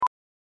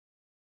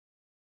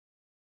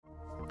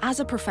As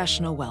a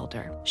professional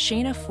welder,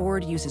 Shayna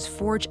Ford uses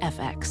Forge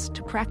FX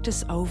to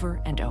practice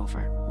over and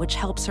over, which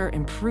helps her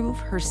improve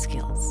her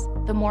skills.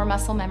 The more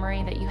muscle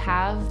memory that you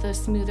have, the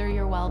smoother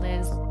your weld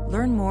is.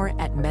 Learn more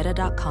at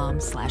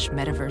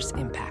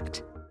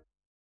meta.com/metaverseimpact.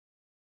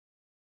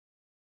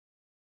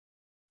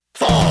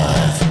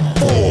 5,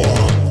 4,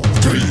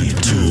 3,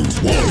 2,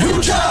 1.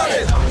 Who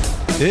Charted?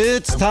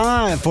 It's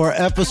time for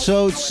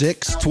episode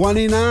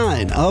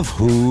 629 of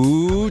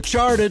Who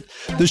Charted,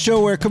 the show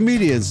where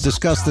comedians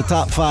discuss the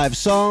top 5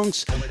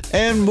 songs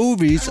and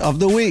movies of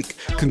the week.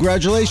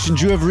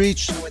 Congratulations, you have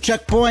reached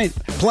checkpoint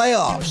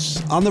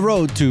playoffs on the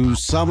road to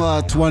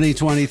summer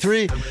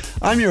 2023.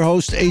 I'm your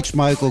host, H.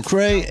 Michael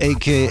Cray,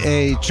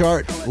 a.k.a.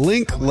 Chart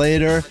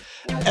Linklater.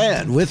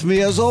 And with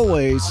me, as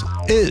always,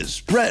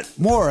 is Brett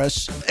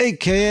Morris,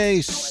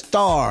 a.k.a.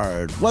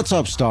 Starred. What's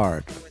up,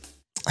 Starred?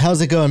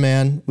 How's it going,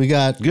 man? We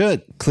got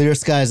good clear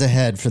skies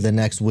ahead for the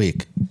next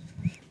week.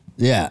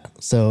 Yeah,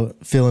 so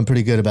feeling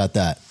pretty good about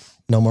that.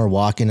 No more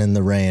walking in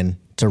the rain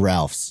to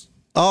Ralph's.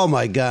 Oh,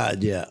 my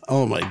God, yeah.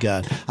 Oh, my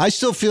God. I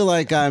still feel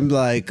like I'm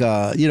like,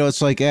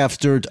 it's like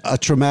after a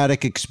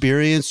traumatic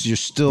experience, you're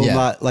still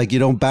not, like you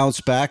don't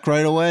bounce back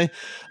right away.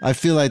 I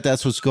feel like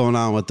that's what's going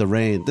on with the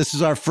rain. This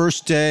is our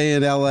first day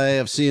in LA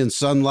of seeing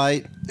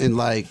sunlight in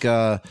like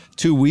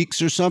 2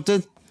 weeks or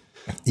something.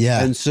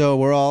 Yeah. And so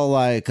we're all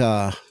like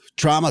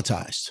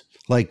traumatized.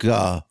 Like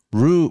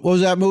Room. What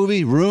was that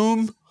movie?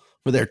 Room?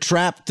 Where they're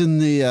trapped in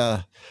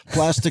the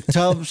plastic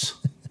tubs.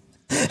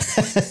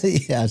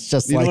 Yeah, it's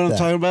just you like that. You know what I'm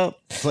talking about?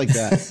 It's like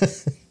that.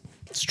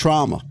 It's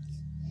trauma.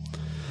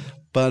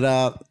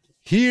 But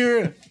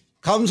here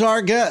comes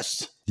our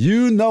guest.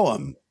 You know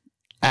him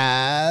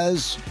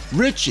as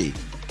Richie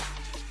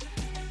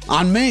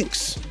on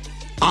Minx,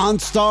 on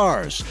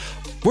Stars.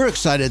 We're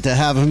excited to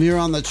have him here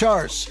on the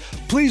charts.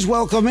 Please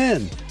welcome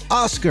in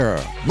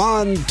Oscar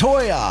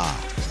Montoya.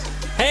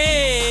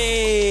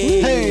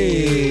 Hey!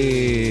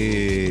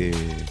 Hey!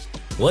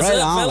 What's right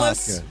up, on,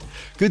 fellas? Oscar.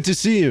 Good to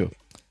see you.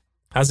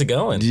 How's it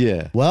going?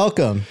 Yeah.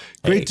 Welcome.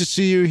 Great to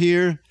see you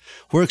here.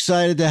 We're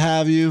excited to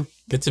have you.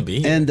 Good to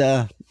be here. And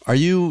are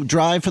you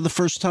dry for the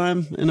first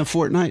time in a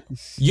fortnight?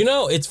 You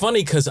know, it's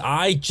funny because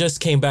I just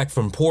came back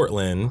from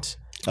Portland.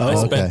 I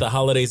spent the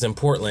holidays in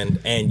Portland,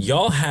 and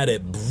y'all had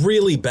it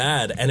really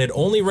bad, and it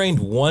only rained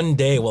one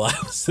day while I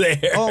was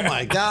there. Oh,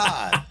 my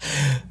God.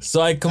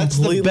 So I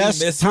completely That's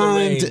the missed best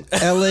timed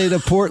LA to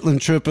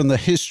Portland trip in the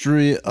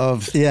history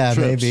of trips.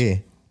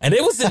 Maybe. And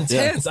it was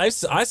intense. I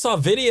saw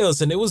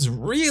videos, and it was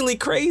really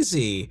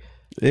crazy.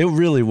 It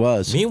really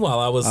was. Meanwhile,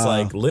 I was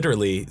like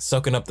literally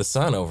soaking up the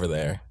sun over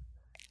there.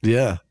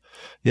 Yeah.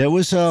 Yeah, it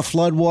was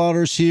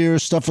floodwaters here.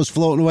 Stuff was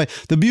floating away.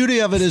 The beauty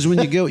of it is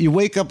when you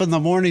wake up in the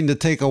morning to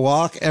take a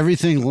walk,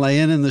 everything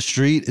laying in the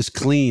street is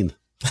clean.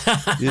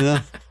 You know,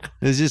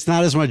 there's just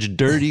not as much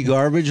dirty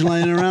garbage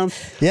laying around.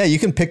 Yeah, you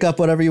can pick up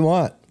whatever you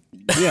want.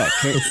 Yeah,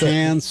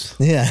 cans.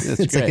 Yeah,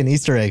 it's like an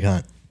Easter egg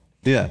hunt.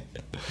 Yeah,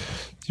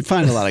 you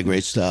find a lot of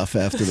great stuff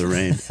after the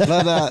rain.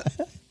 But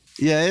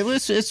yeah,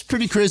 it's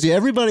pretty crazy.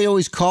 Everybody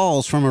always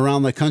calls from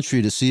around the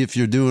country to see if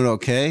you're doing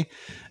okay.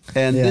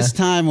 And this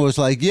time was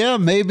like, yeah,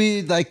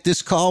 maybe like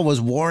this call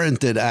was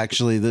warranted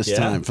actually this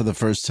time for the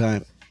first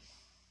time.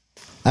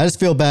 I just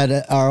feel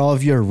bad. Are all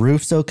of your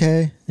roofs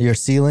okay? Your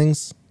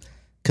ceilings?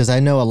 Because I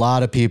know a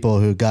lot of people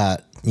who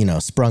got,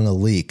 sprung a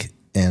leak,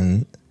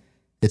 and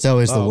it's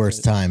always the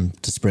worst time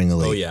to spring a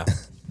leak. Oh, yeah.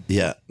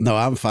 Yeah. No,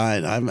 I'm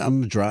fine.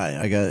 I'm dry.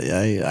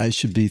 I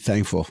should be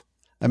thankful.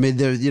 I mean,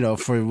 there,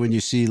 for when you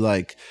see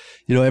like,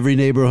 every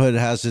neighborhood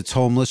has its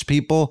homeless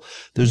people.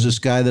 There's this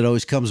guy that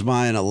always comes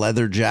by in a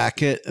leather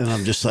jacket, and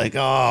I'm just like,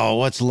 oh,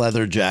 what's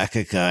leather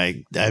jacket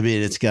guy? I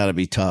mean, it's got to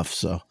be tough.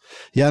 So,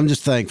 yeah, I'm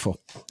just thankful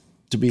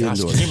to be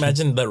indoors. Can you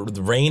imagine the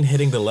rain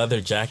hitting the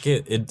leather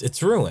jacket?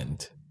 It's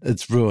ruined.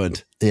 It's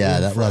ruined. Yeah,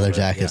 that leather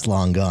jacket's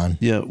long gone.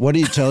 Yeah. What do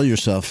you tell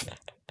yourself?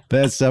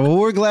 Bad stuff. Well,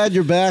 we're glad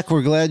you're back.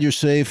 We're glad you're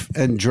safe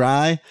and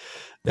dry.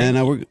 And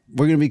we're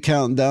going to be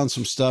counting down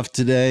some stuff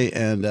today.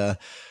 And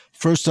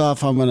first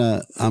off, I'm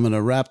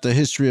gonna wrap the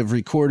history of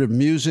recorded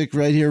music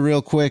right here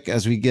real quick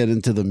as we get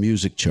into the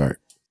music chart.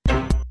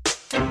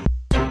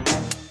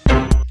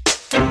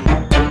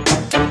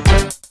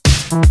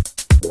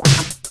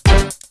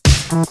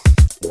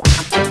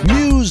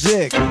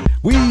 Music.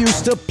 We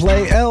used to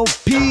play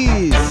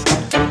LPs,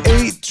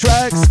 8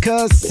 tracks,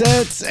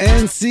 cassettes,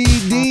 and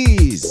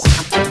CDs.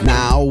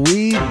 Now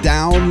we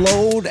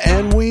download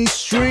and we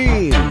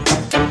stream.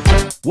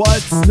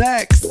 What's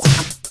next?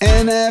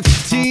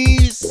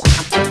 NFTs?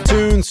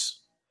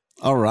 Tunes?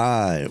 All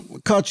right. We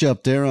caught you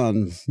up there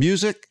on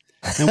music.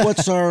 And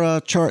what's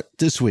our chart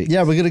this week?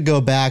 Yeah, we're going to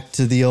go back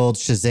to the old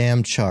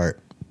Shazam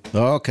chart.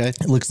 Oh, okay.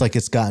 It looks like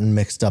it's gotten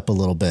mixed up a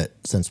little bit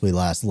since we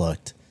last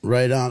looked.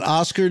 Right on.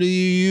 Oscar, do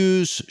you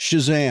use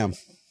Shazam?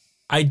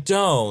 I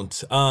don't.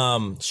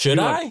 Should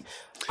I?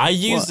 I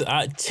use,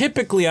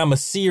 typically I'm a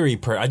Siri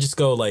I just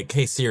go like,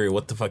 hey Siri,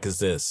 what the fuck is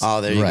this?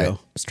 Oh, there you go.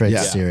 Straight to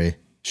Siri.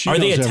 She Are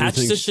they knows attached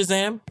everything. to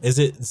Shazam? Is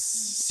it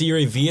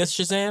Siri via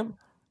Shazam?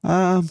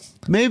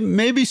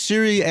 Maybe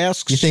Siri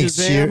asks You think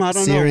Shazam. I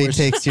don't Siri know.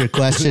 takes your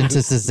question to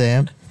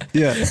Shazam?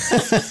 Yeah.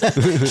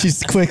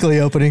 She's quickly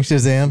opening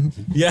Shazam.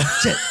 Yeah.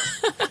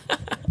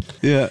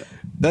 Yeah.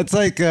 That's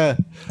like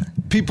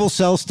people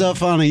sell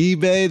stuff on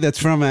eBay that's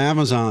from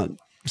Amazon.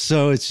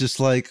 So it's just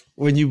like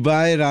when you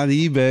buy it on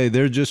eBay,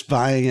 they're just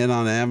buying it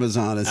on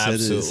Amazon.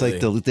 It's like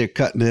they're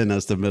cutting in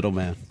as the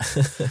middleman.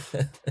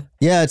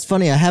 Yeah, it's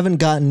funny. I haven't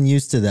gotten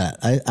used to that.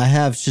 I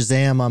have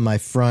Shazam on my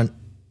front,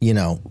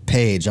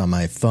 page on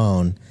my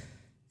phone.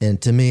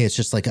 And to me, it's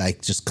just like I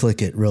just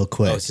click it real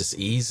quick. Oh, it's just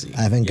easy.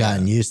 I haven't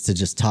gotten used to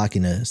just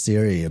talking to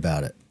Siri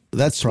about it.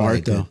 That's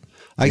smart, though.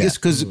 I guess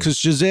because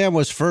Shazam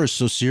was first,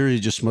 so Siri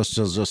just must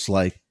have just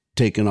like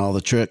taken all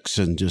the tricks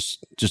and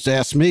just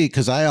ask me,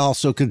 because I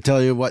also can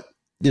tell you what,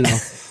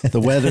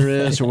 the weather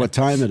is or what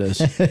time it is.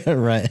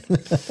 Right.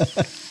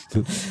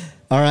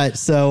 All right.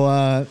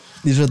 So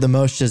these are the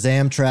most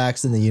Shazam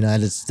tracks in the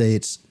United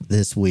States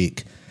this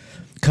week.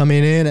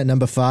 Coming in at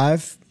number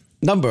 5.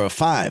 Number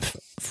 5.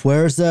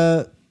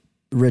 Fuerza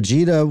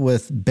Regida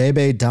with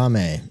Bebe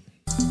Dame.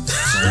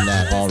 Saying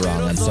that all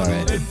wrong. I'm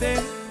sorry.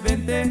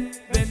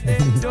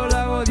 Yo lo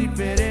hago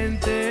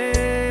diferente.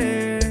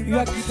 Yo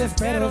aquí te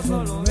espero,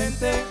 solo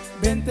vente,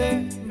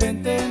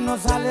 no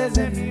sales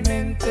de mi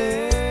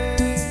mente.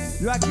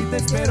 Yo aquí te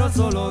espero,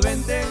 solo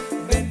vente,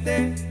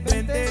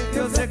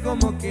 yo sé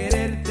cómo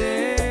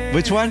quererte.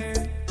 Which one?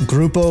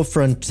 Grupo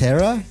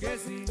Frontera.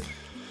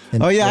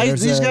 Oh yeah,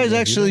 these guys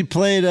actually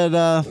played at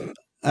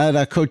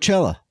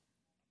Coachella.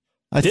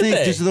 I think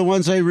these are the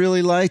ones I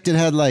really liked. It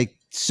had like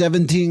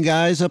 17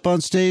 guys up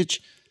on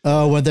stage.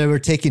 Oh, when they were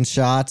taking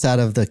shots out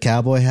of the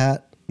cowboy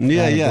hat?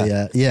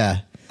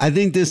 Yeah. I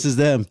think this is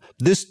them.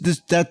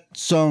 That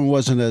song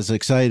wasn't as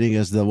exciting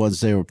as the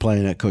ones they were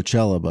playing at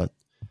Coachella, but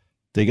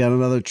they got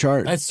another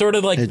chart. It's sort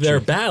of like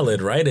their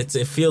ballad, right? It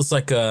feels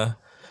like a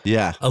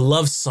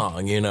love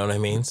song, you know what I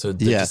mean? So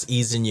they're just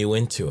easing you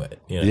into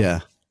it. Yeah.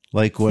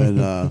 Like when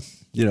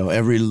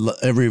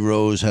every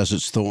rose has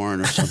its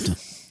thorn or something.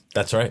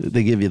 That's right.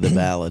 They give you the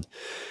ballad.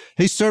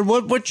 Hey, sir,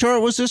 what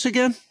chart was this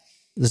again?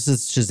 This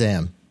is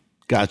Shazam.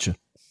 Gotcha.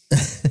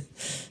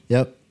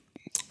 Yep.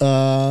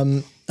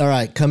 All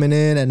right, coming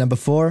in at number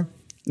 4.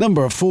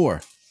 Number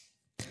 4.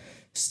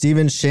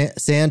 Steven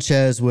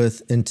Sanchez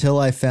with Until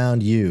I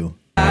Found You.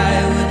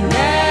 I would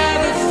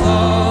never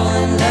fall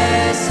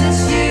unless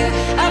it's you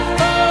I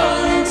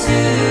fall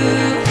into.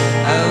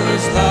 I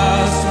was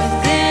lost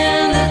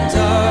within the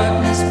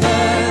darkness,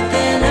 but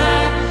then I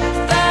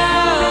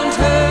found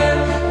her.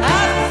 I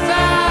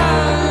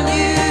found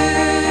you.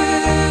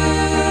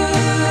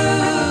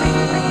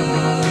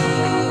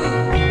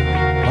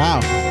 Wow.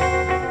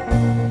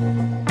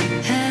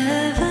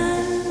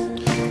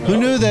 Who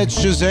knew that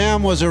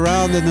Shazam was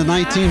around in the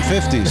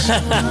 1950s?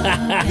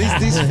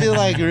 these feel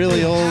like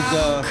really old.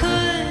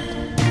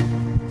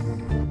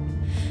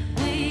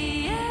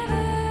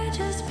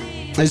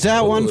 Is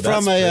that one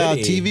from a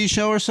TV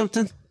show or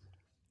something?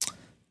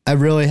 I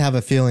really have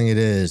a feeling it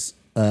is.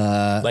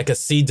 Like a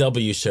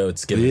CW show.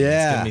 It's giving me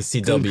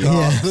CW.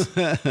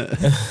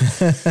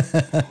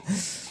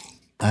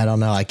 I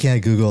don't know. I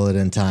can't Google it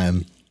in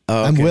time. Oh,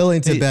 okay. I'm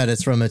willing to bet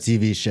it's from a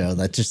TV show.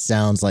 That just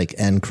sounds like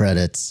end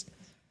credits.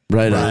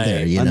 Right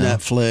there, on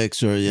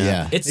Netflix or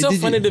It's so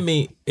funny to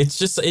me. It's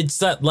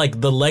that like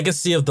the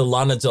legacy of the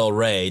Lana Del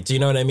Rey. Do you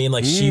know what I mean?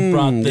 Like she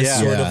brought this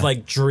sort of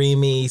like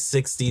dreamy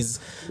 60s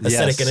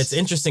aesthetic, and it's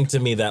interesting to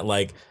me that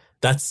like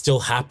that's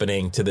still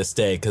happening to this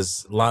day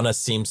because Lana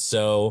seems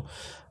so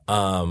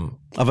of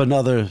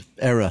another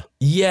era.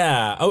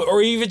 Yeah,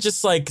 or even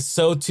just like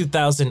so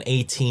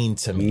 2018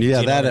 to me.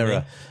 Yeah, that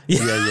era. I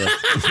mean? Yeah.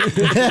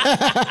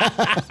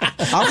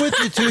 I'm with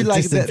you too.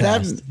 Like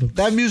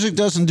that music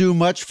doesn't do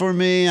much for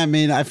me. I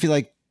mean, I feel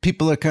like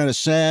people are kind of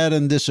sad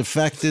and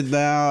disaffected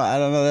now. I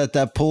don't know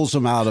that pulls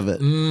them out of it.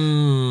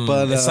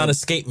 But it's not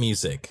escape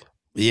music.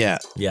 Yeah.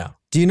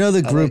 Do you know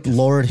the group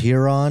Lord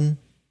Huron?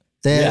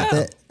 They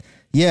had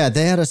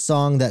a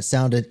song that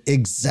sounded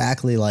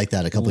exactly like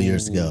that a couple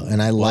years ago,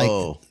 and I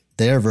liked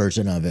their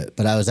version of it.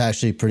 But I was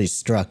actually pretty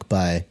struck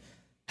by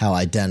how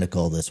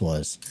identical this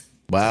was.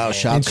 Wow,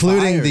 shots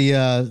including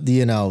fired.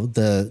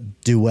 the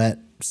duet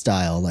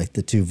style, like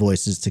the two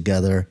voices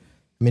together.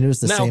 I mean, it was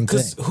the same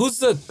thing. Who's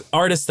the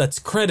artist that's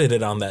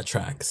credited on that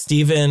track?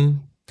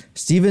 Steven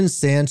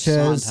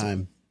Sanchez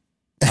and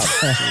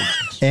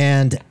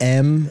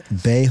M.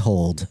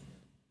 Bayhold.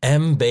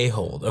 M.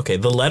 Bayhold. Okay,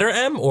 the letter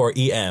M or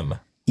E-M?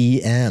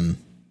 E-M.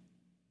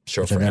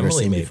 Short for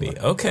Emily, maybe.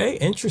 Before. Okay,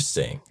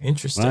 interesting.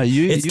 Wow,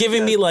 it's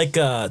giving me like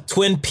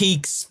Twin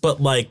Peaks,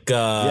 but like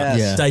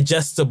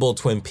digestible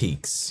Twin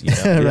Peaks. You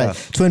know?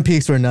 Right. Twin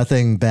Peaks were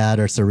nothing bad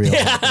or surreal.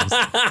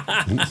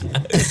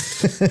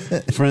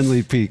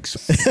 Friendly Peaks.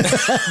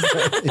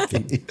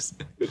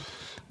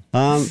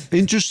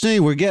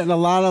 Interesting. We're getting a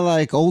lot of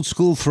like old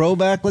school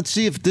throwback. Let's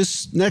see if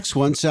this next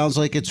one sounds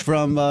like it's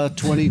from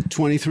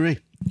 2023.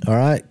 All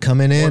right,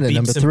 coming in at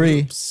number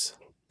 3.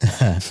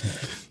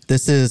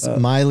 This is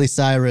Miley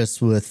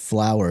Cyrus with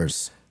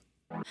Flowers.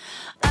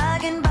 I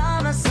can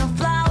buy myself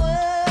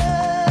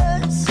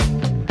flowers,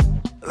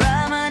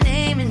 write my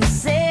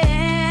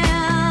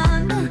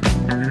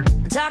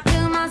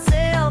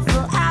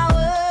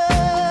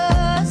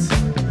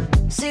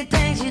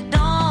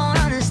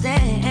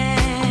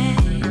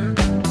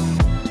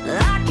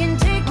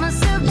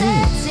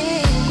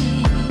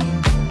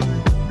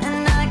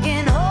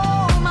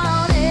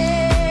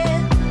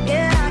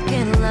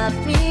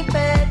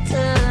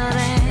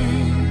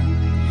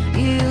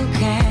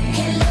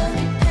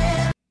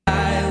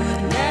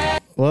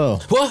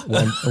What?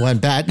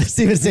 Went back.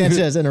 Steven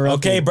Sanchez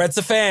interrupted. Okay, Brett's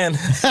a fan.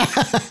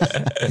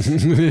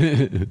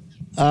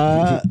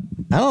 I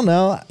don't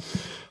know.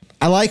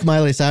 I like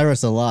Miley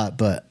Cyrus a lot,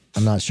 but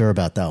I'm not sure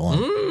about that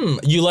one.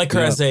 You like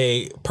her as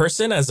a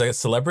person, as a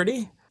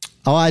celebrity?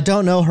 Oh, I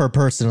don't know her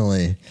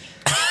personally.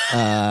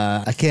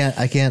 I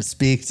can't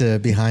speak to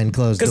behind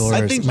closed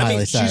doors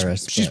Miley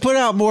Cyrus. She's put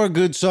out more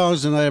good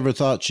songs than I ever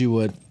thought she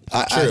would.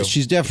 True.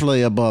 She's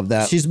definitely above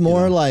that. She's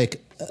more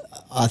like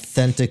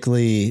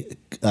authentically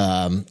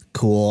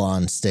cool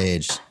on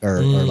stage,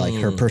 or like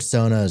her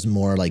persona is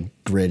more like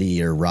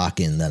gritty or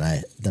rocking than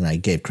I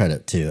gave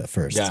credit to at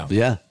first.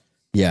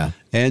 Yeah.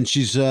 And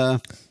she's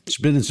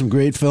been in some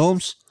great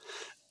films,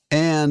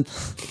 and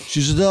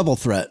she's a double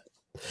threat.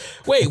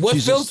 Wait, what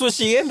films was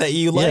she in that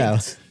you liked?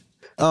 Yeah.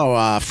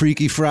 Oh,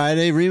 Freaky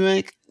Friday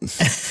remake. There's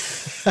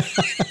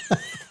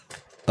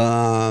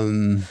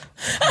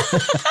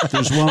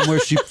one where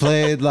she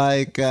played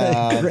like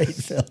Great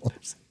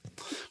films.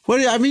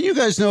 You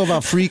guys know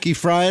about Freaky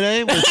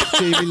Friday with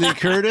Jamie Lee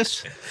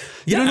Curtis?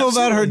 You don't know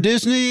about her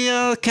Disney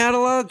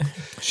catalog?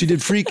 She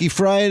did Freaky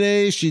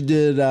Friday. She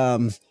did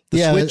the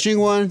switching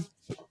one.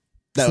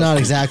 It's not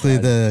exactly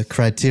the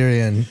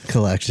Criterion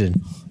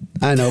collection.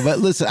 I know, but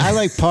listen, I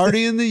like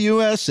Party in the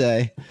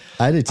USA.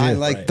 I do too. I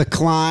like The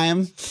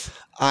Climb.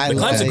 The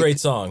Climb's a great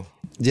song.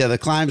 Yeah, The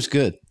Climb's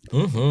good.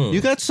 Mm-hmm. You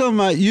got some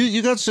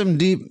you got some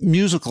deep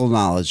musical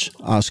knowledge,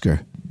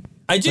 Oscar.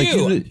 I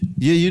do.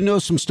 You know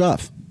some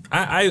stuff.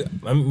 I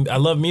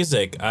love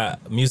music. I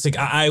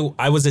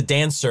was a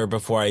dancer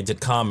before I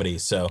did comedy,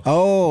 so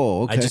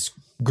okay. I just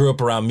grew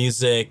up around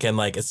music and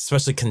like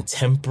especially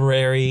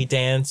contemporary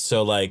dance.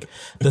 So like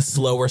the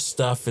slower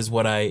stuff is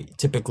what I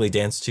typically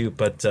dance to.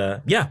 But I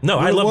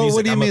love music.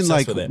 What do you mean?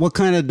 Like with it. what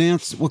kind of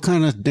dance? What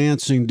kind of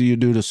dancing do you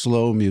do to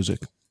slow music?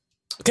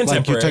 Contemporary.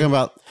 Like you're talking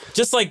about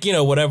just like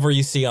whatever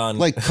you see on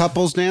like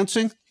couples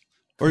dancing,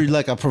 or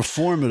like a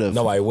performative.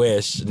 No, I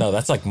wish. No,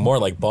 that's like more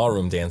like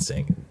ballroom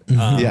dancing.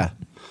 Yeah.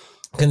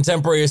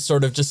 Contemporary is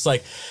sort of just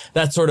like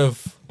that sort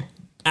of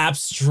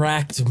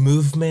abstract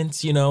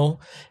movement,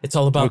 it's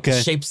all about the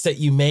shapes that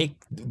you make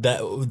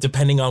that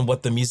depending on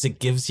what the music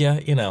gives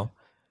you,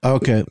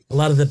 Okay. A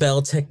lot of the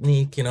bell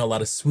technique, a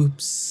lot of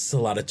swoops, a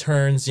lot of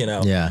turns,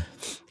 Yeah.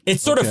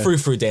 It's sort of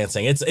frou-frou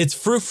dancing. It's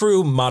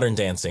frou-frou modern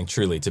dancing,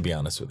 truly, to be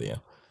honest with you.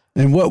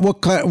 And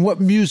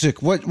what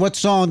music, what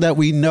song that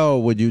we know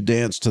would you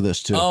dance to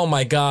this to? Oh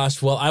my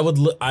gosh. Well, I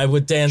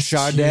would dance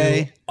Sade.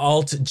 to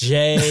Alt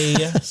J.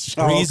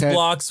 Breeze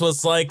Blocks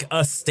was like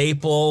a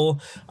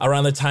staple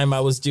around the time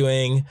I was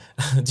doing.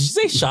 Did you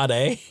say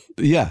Sade?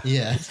 Yeah.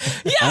 Yeah.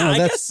 Yeah, I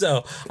guess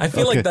so. I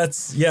feel like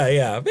that's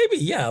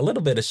maybe a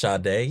little bit of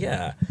Sade,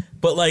 yeah.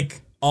 But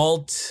like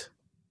alt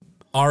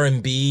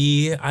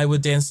R&B, I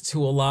would dance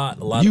to a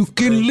lot. You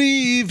can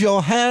leave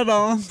your hat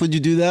on. Would you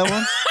do that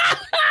one?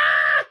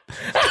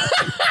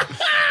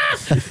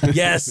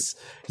 Yes.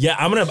 Yeah,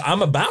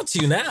 I'm about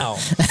to now.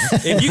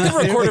 If you can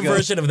record a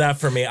version of that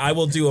for me, I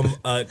will do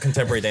a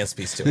contemporary dance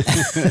piece to it.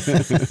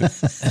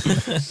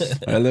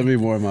 All right, let me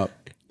warm up.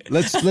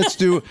 Let's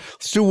do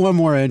one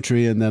more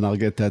entry and then I'll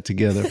get that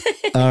together.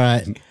 All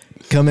right.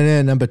 Coming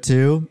in number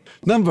 2.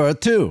 Number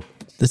 2.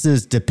 This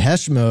is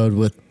Depeche Mode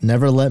with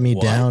Never Let Me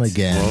Down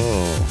Again.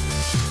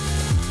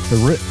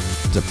 Whoa.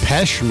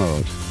 Depeche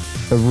Mode.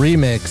 A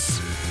remix.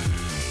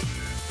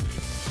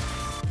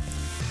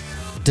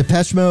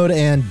 Depeche Mode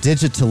and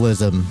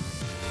Digitalism.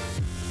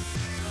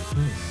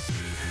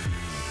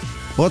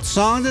 What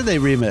song did they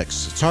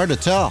remix? It's hard to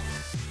tell.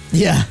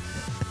 Yeah.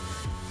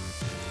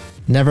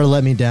 Never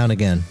Let Me Down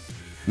Again.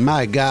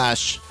 My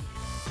gosh.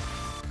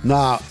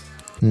 No.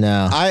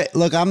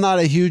 I'm not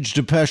a huge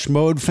Depeche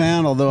Mode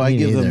fan, although I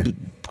give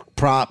them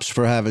props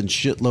for having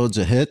shitloads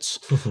of hits,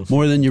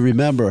 more than you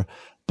remember,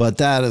 but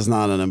that is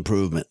not an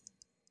improvement.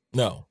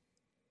 No,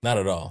 not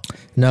at all.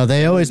 No,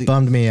 they always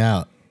bummed me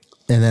out.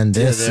 And then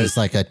this is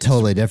like a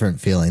totally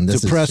different feeling.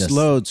 This Depressed is just,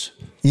 loads.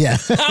 Yeah.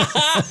 That's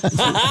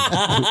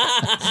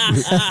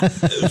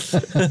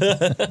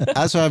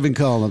what I've been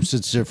calling them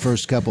since their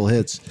first couple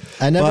hits.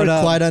 I never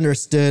quite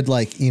understood,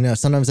 like,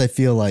 sometimes I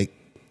feel like,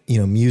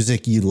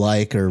 music you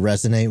like or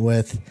resonate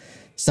with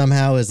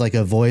somehow is like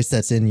a voice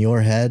that's in your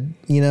head,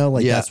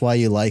 that's why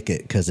you like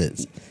it, because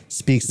it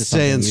speaks to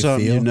something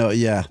you feel.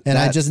 Yeah. And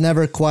I just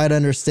never quite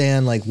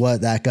understand, like,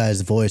 what that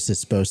guy's voice is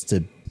supposed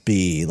to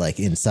be, like,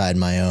 inside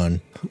my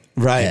own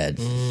head. Right.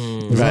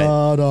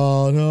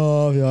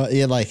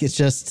 Yeah, like, it's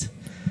just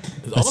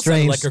It a almost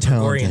strange like a tone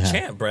Gregorian to have.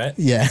 chant, Brett.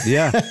 Yeah.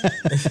 Yeah.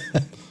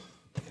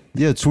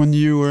 Yeah, it's when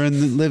you were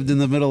lived in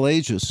the Middle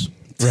Ages.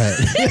 Right.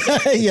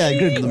 Yeah,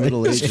 good. In the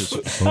Middle Ages.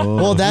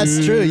 Well,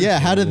 that's true. Yeah.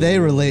 How did they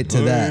relate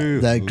to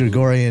that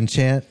Gregorian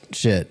chant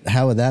shit?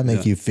 How would that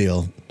make you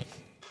feel?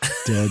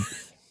 Dead.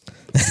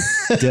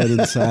 Dead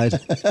inside.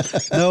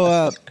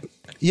 No,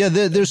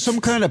 there's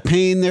some kind of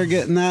pain they're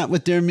getting at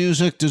with their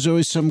music. There's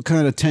always some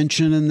kind of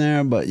tension in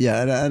there, but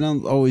I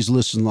don't always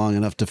listen long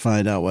enough to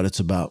find out what it's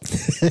about.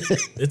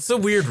 It's the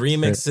weird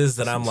remixes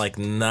that I'm like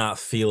not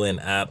feeling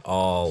at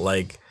all.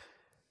 Like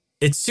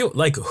it's too,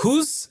 like,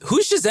 who's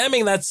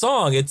Shazamming that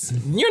song?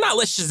 You're not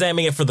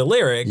Shazamming it for the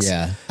lyrics.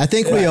 Yeah. I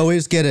think we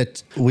always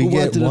get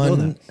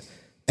one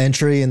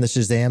entry in the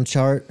Shazam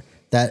chart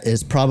that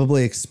is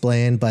probably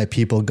explained by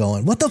people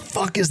going, what the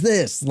fuck is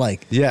this?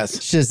 Like, yes,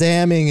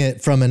 Shazamming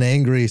it from an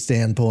angry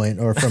standpoint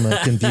or from a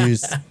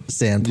confused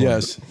standpoint.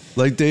 Yes.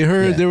 Like they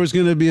heard there was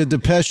going to be a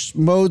Depeche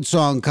Mode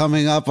song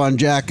coming up on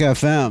Jack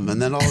FM,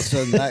 and then all of a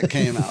sudden that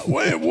came out.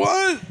 Wait,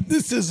 what?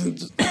 This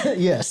isn't.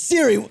 Yeah,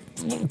 Siri,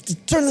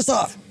 turn this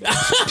off.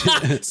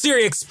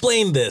 Siri,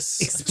 explain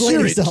this. Explain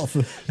yourself.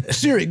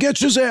 Siri, get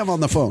Shazam on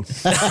the phone.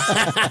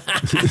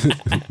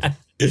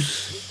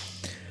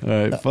 All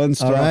right, fun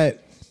stuff. All right,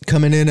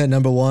 coming in at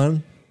number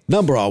 1.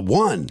 Number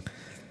 1.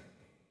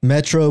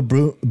 Metro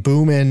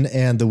Boomin'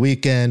 and The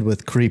Weeknd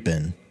with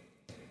Creepin'.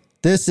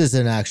 This is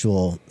an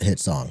actual hit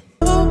song.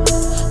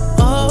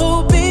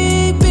 Oh,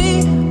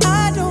 baby,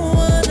 I don't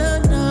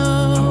wanna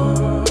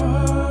know.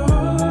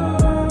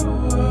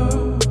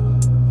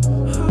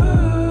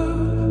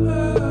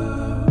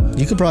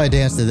 You could probably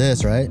dance to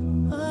this, right?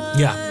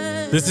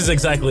 Yeah, this is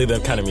exactly the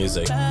kind of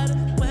music.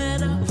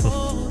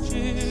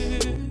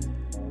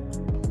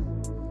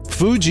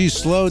 Fuji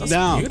slowed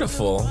down.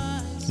 Beautiful.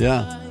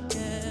 Yeah.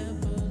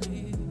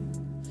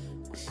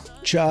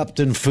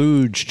 Chopped and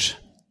fooged.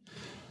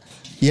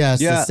 Yeah,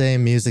 it's the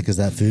same music as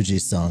that Fuji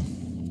song.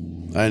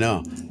 I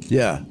know.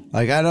 Yeah.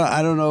 Like, I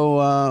don't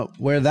know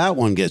where that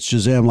one gets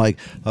Shazam. Like,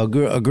 a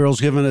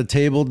girl's giving a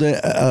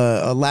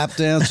lap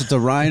dance at the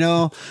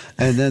Rhino,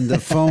 and then the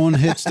phone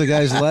hits the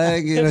guy's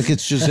leg. You know, it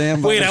gets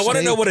Shazam. Wait, I want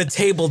to know what a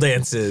table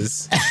dance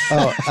is.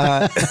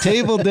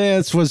 Table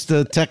dance was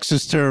the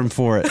Texas term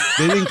for it.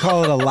 They didn't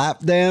call it a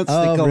lap dance. They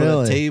called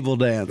it a table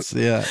dance.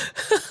 Yeah.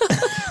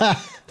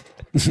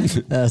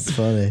 That's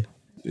funny.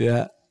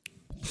 Yeah.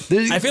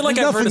 I feel like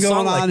I've heard a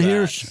song like that.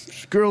 Here.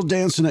 Girl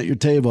dancing at your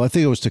table. I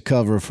think it was to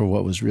cover for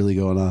what was really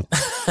going on.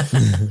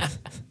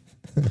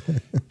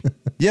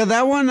 Yeah,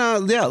 that one.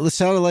 It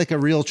sounded like a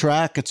real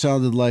track. It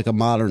sounded like a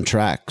modern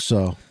track.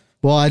 So,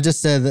 well, I just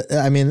said that,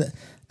 I mean,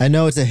 I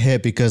know it's a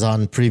hit because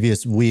on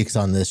previous weeks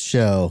on this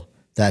show,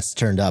 that's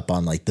turned up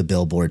on like the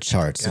Billboard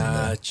charts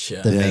and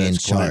the main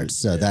charts.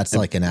 So that's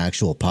like an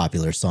actual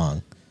popular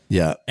song.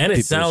 Yeah. And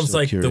it sounds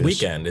like curious. The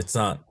Weeknd. It's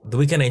not, The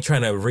Weeknd ain't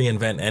trying to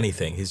reinvent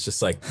anything. He's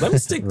just like, let me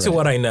stick to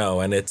what I know.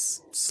 And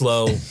it's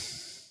slow,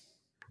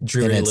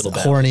 dreary and little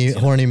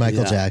horny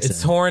Michael Jackson.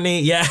 It's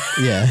horny. Yeah.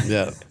 Yeah.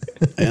 Yeah.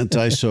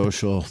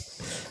 Antisocial.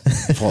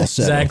 Falsetto.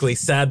 Exactly.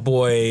 Sad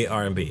boy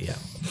R&B. Yeah.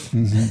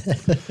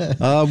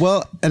 Mm-hmm.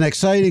 Well, an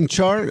exciting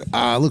chart.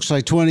 Looks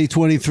like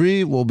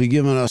 2023 will be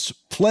giving us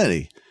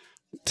plenty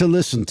to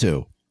listen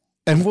to.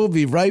 And we'll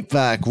be right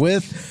back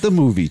with the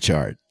movie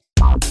chart.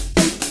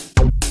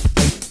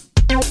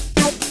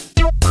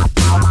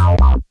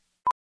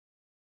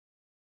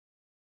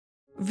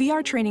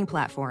 VR training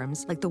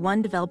platforms, like the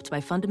one developed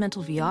by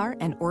Fundamental VR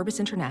and Orbis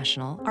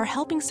International, are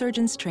helping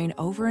surgeons train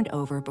over and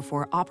over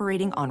before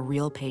operating on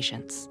real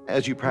patients.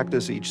 As you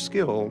practice each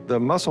skill, the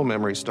muscle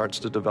memory starts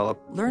to develop.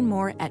 Learn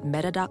more at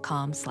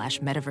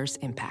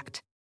meta.com/metaverseimpact.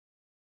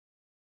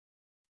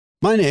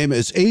 My name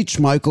is H.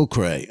 Michael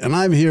Cray, and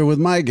I'm here with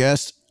my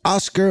guest,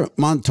 Oscar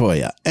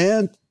Montoya,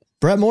 and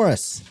Brett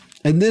Morris.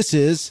 And this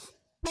is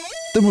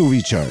the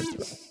movie chart.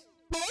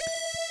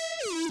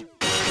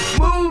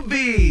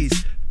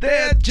 Movies!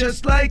 They're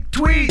just like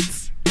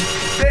tweets.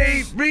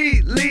 They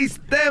release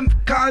them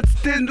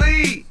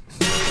constantly.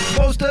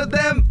 Most of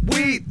them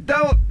we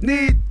don't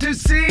need to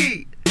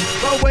see.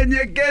 But when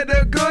you get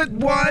a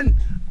good one,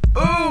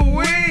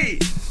 ooh-wee,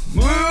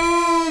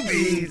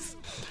 movies.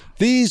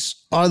 These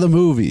are the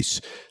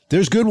movies.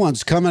 There's good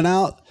ones coming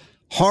out.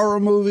 Horror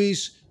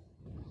movies,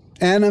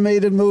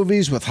 animated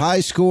movies with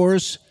high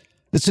scores.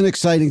 It's an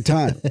exciting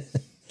time.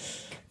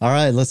 All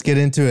right, let's get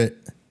into it.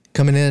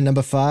 Coming in at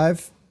number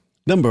 5.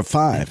 Number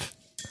 5.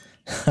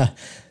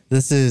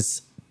 This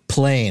is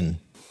Plane.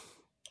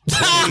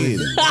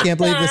 I can't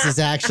believe this is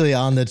actually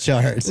on the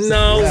charts.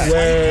 No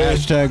way.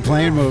 Hashtag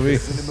Plane movie.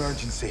 It's an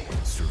emergency.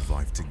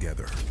 Survive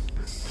together.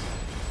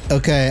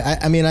 Okay,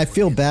 I mean, I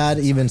feel bad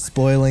even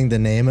spoiling the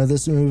name of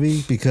this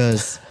movie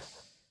because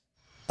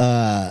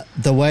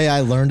the way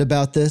I learned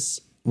about this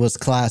was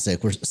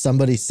classic, where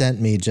somebody sent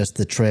me just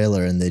the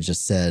trailer and they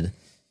just said,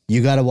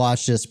 you got to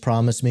watch this.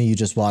 Promise me you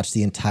just watch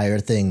the entire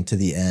thing to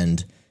the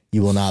end.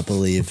 You will not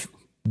believe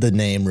the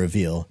name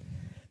reveal.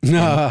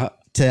 To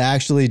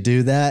actually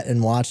do that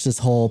and watch this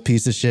whole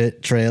piece of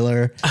shit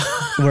trailer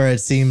where it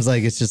seems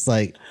like it's just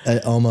like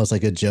almost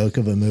like a joke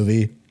of a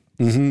movie.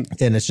 Mm-hmm.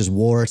 And it's just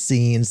war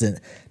scenes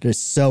and they're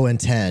so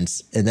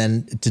intense. And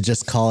then to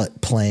just call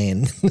it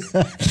Plane.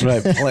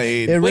 Right,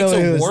 Plane. Wait, it's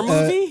a war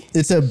movie?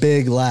 It's a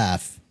big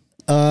laugh.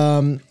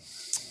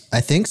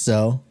 I think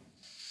so.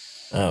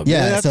 Oh,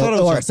 yeah, I thought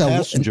it was a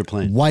passenger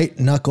plane. White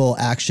knuckle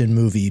action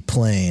movie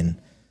Plane.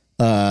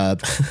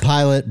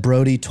 Pilot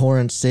Brody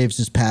Torrance saves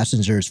his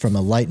passengers from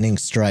a lightning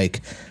strike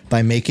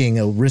by making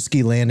a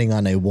risky landing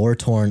on a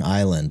war-torn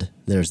island.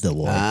 There's the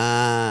war.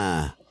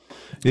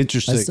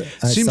 Interesting.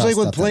 I Seems saw like stuff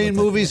with that plane looked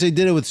like movies, that. they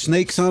did it with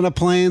snakes on a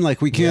plane.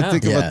 Like, we can't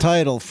think of a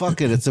title. Fuck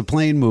it, it's a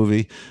plane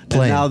movie.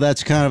 Plane. And now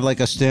that's kind of like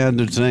a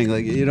standard thing.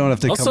 Like, you don't have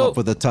to come Also, up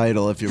with a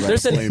title if you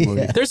write a plane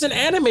movie. There's an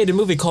animated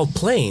movie called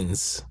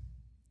Planes.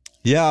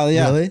 Yeah.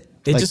 Really?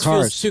 It Like just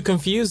Cars. feels too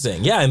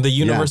confusing. Yeah, in the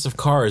universe of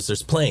Cars,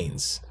 there's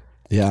planes.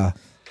 Yeah.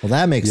 Well,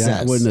 that makes Yeah, I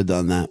sense. wouldn't have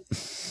done that.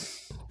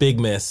 Big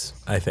miss,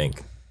 I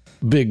think.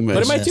 Big miss.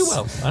 But it might do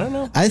well. I don't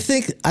know. I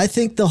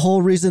think the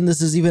whole reason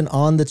this is even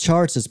on the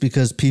charts is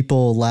because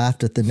people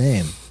laughed at the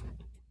name.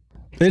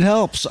 It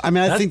helps. I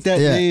mean, I think that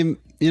name,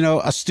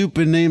 a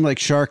stupid name like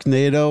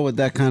Sharknado with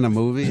that kind of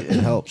movie, it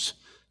helps.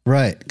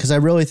 Right. Because I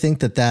really think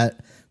that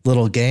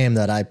little game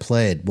that I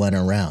played went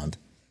around.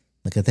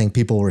 Like, I think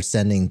people were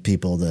sending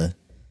people the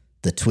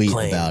tweet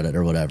about it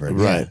or whatever.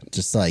 Right. Yeah,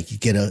 just like,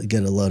 get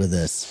a load of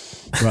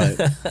this. Right.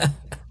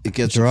 It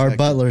gets Gerard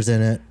Butler's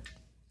in it.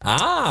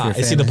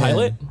 Is he the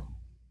pilot?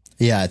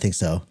 Yeah, I think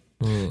so.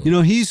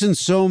 He's in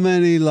so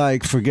many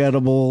like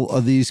forgettable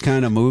of these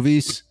kind of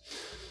movies.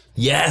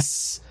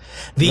 Yes.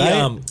 The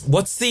Right?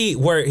 what's the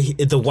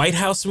White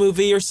House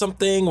movie or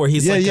something where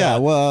he's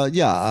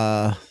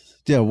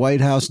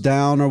White House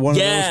Down or one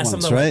of those ones,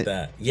 something right? like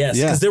that. Yes,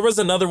 because there was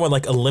another one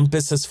like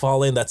Olympus Has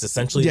Fallen. That's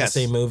essentially the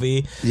same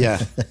movie. Yeah,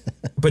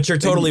 but you're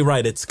totally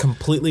right. It's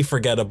completely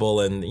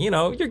forgettable, and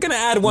you're gonna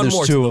add one There's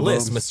more to two the of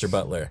list, them. Mr.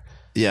 Butler.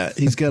 Yeah,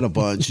 he's got a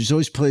bunch. He's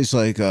always plays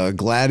like a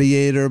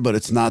gladiator, but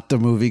it's not the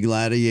movie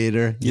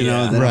Gladiator. You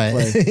know, and then right?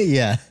 he'll play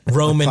Yeah,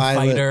 Roman pilot.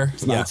 fighter.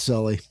 It's not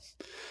Sully.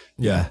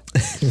 Yeah.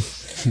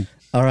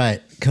 All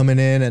right, coming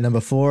in at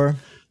number 4.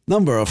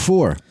 Number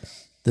 4.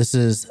 This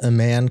is A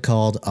Man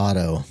Called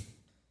Otto.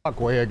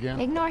 Way again.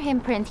 Ignore him,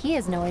 Print. He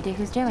has no idea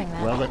who's doing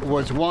that. Well, it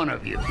was one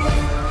of you.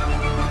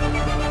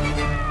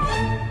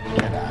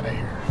 Get out of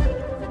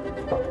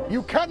here.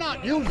 You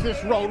cannot use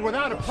this road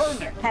without a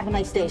permit. Have a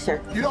nice day,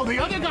 sir. You know, the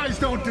other guys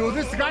don't do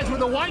this, the guys with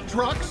the white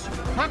trucks.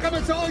 How come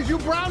it's always you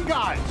brown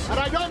guys? And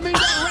I don't mean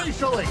that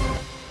racially.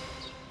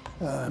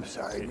 I'm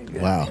sorry.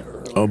 Wow.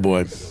 Oh,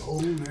 boy.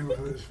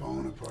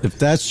 If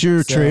that's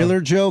your trailer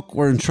joke,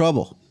 we're in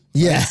trouble.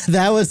 Yeah,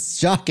 that was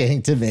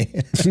shocking to me.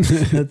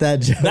 that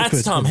joke That's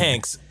was Tom funny.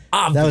 Hanks. That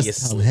Obviously.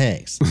 was Tom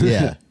Hanks.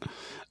 Yeah.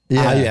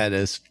 Yeah, it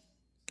is.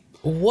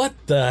 What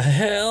the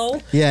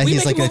hell? Yeah, We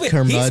he's make like a movie-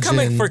 curmudgeon. He's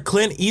coming for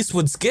Clint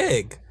Eastwood's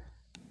gig.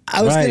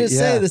 I was Right, going to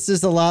say, yeah. this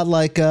is a lot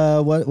like,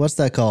 what's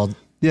that called?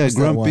 Yeah, What's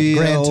that one? grumpy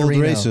Gran old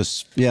Torino.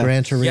 racist. Yeah.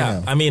 Gran Torino.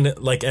 Yeah, I mean,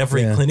 like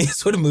every Yeah. Clint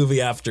Eastwood movie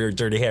after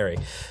Dirty Harry.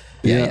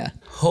 Yeah.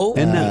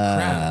 Holy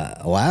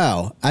crap.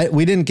 Wow.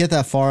 We didn't get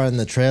that far in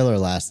the trailer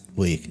last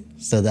week.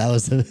 So that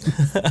was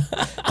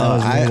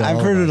I've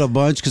heard it a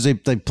bunch because they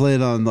play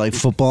it on like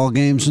football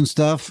games and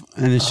stuff,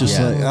 and it's just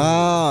like,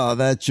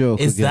 that joke.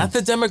 Is again.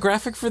 that the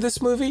demographic for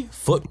this movie?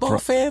 Football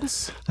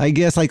fans? I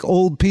guess like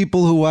old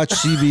people who watch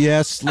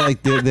CBS,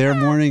 like their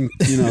morning,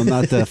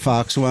 not the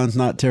Fox ones,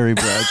 not Terry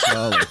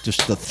Bradshaw, like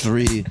just the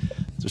three,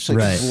 just like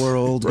Right. 4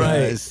 old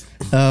guys.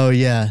 Oh,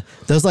 yeah.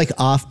 Those like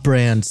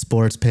off-brand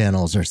sports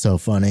panels are so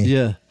funny.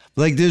 Yeah.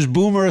 Like there's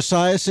Boomer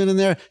Esiason in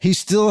there. He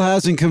still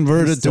hasn't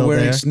converted He's to still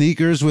wearing there?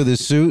 sneakers with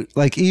his suit.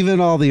 Like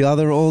even all the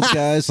other old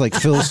guys, like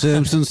Phil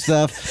Simms and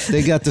stuff,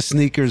 they got the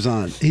sneakers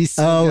on. He's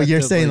still Oh, got you're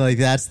the, saying like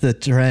that's the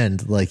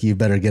trend. Like you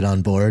better get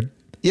on board.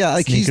 yeah,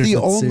 like he's sneakers the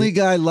with only suit?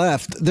 guy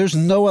left. There's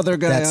no other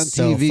guy That's on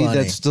so TV funny.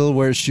 that still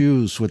wears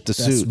shoes with the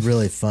That's suit.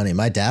 really funny.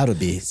 My dad would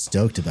be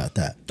stoked about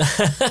that.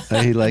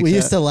 He likes We that.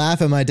 used to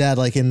laugh at my dad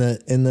like in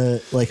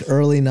the like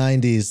early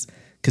 90s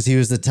because he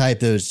was the type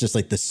that was just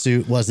like the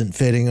suit wasn't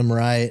fitting him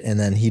right, and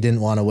then he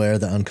didn't want to wear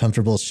the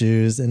uncomfortable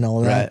shoes and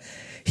all that. Right.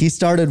 He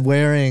started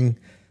wearing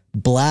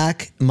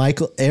black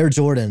Air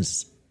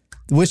Jordans,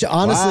 which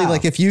honestly, Wow.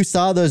 like if you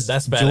saw those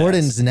That's badass.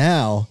 Jordans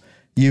now,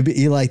 you'd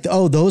be like,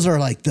 oh, those are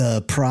like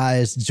the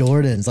prized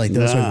Jordans, like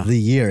those Nah. are the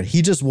year.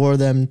 He just wore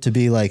them to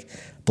be like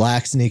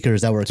black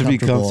sneakers that were To be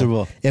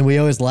comfortable. and we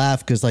always laugh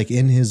because like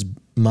in his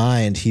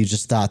mind, he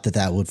just thought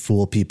that would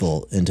fool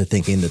people into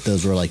thinking that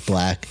those were like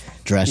black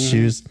dress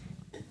shoes.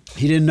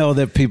 He didn't know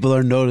that people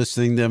are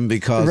noticing them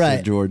because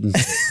Right. they're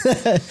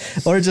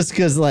Jordans. Or just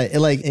because like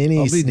any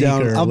I'll be sneaker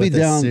down. I'll be with a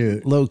down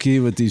suit. low key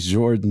with these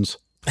Jordans.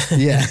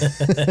 Yeah.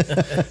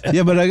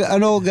 Yeah, but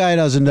an old guy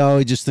doesn't know.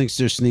 He just thinks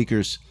they're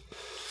sneakers.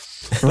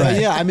 Right.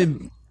 Yeah, I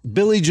mean,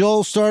 Billy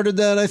Joel started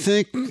that, I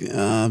think,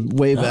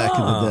 way back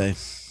in the day.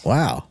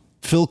 Wow.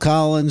 Phil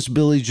Collins,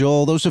 Billy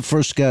Joel, those are the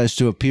first guys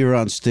to appear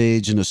on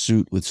stage in a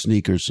suit with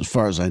sneakers, as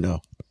far as I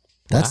know.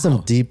 That's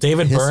some deep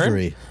David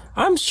history. Byrne?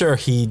 I'm sure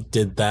he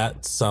did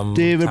that some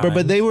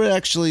But they were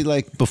actually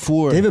like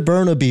before. David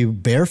Byrne would be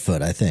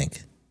barefoot, I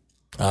think.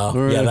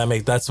 Oh, yeah,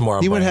 that's more.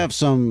 He would brand. have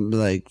some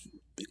like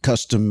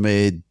custom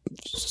made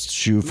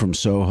shoe from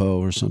Soho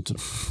or something.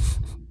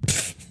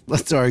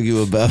 Let's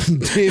argue about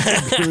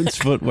David Byrne's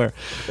footwear.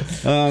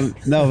 No,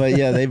 but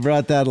yeah, they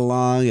brought that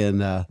along,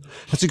 and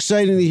it's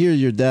exciting to hear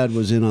your dad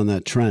was in on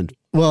that trend.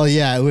 Well,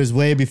 yeah, it was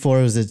way before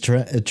it was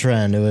a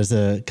trend. It was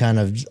a kind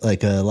of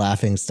like a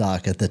laughing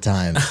stock at the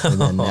time.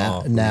 And then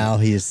now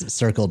he's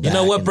circled back. You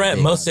know what, and Brent?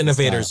 being Most on the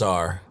innovators style.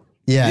 are.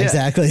 Yeah,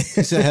 exactly.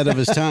 He's ahead of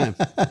his time.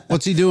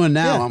 What's he doing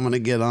now? Yeah. I'm going to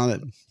get on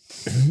it.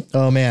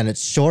 Oh, man,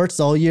 it's shorts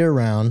all year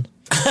round.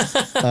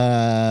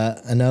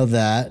 I know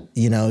that.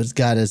 You know, he's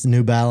got his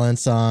New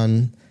Balance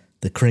on,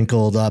 the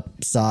crinkled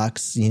up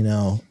socks, you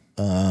know,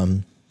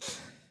 an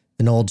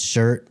old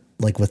shirt,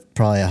 like with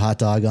probably a hot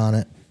dog on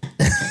it.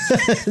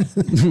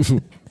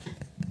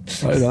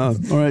 Right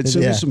on. All right,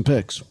 send me some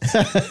pics.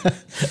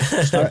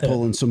 Start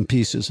pulling some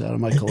pieces out of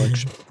my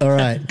collection. All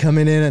right,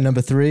 coming in at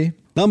number 3.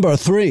 Number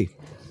 3.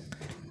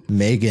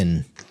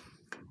 Megan.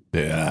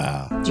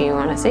 Yeah. Do you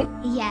want to see?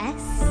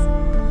 Yes.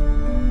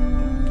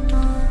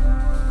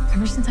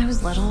 Ever since I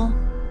was little,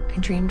 I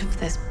dreamed of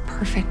this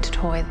perfect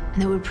toy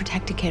that would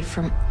protect a kid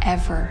from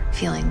ever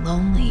feeling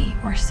lonely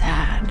or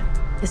sad.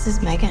 This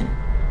is Megan.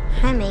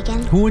 Hi,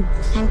 Megan. Who would?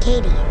 I'm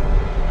Katie.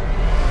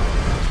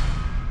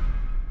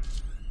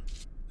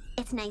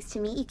 It's nice to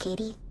meet you,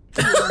 Katie.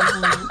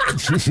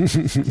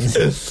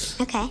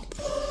 Okay.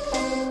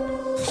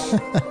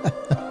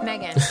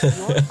 Megan,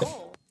 your goal.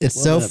 It's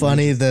so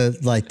funny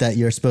that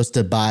you're supposed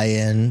to buy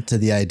in to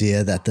the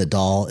idea that the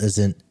doll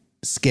isn't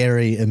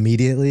scary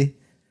immediately.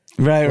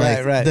 Right,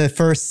 Like, right. The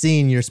first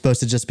scene, you're supposed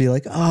to just be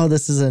like, "Oh,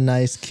 this is a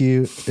nice,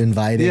 cute,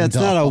 inviting." Yeah, it's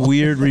doll. not a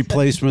weird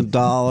replacement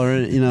doll, or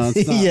it's not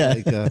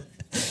like a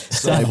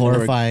it's not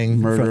horrifying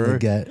murderer. from the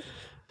get.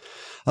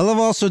 I love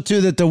also too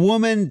that the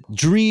woman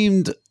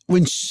dreamed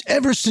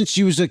ever since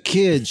she was a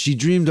kid, she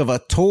dreamed of a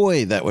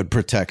toy that would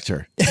protect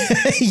her.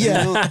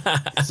 Yeah, You know?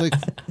 It's like,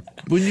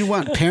 wouldn't you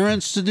want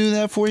parents to do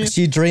that for you?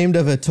 she dreamed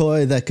of a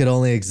toy that could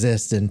only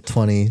exist in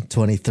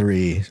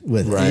 2023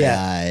 with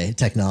AI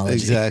technology.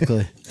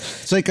 Exactly.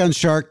 It's like on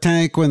Shark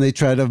Tank when they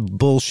try to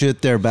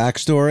bullshit their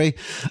backstory.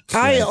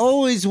 I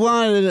always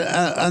wanted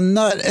a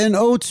nut and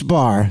oats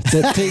bar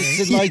that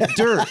tasted like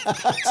dirt.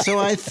 So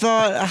I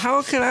thought,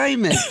 how can I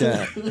make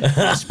that?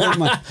 I spent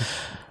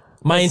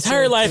My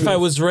entire life, I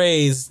was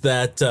raised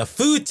that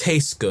food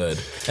tastes good,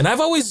 and I've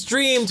always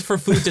dreamed for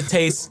food to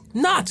taste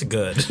not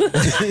good.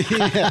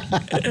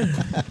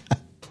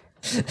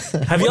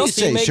 Have y'all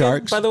seen Megan,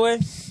 Sharks? by the way?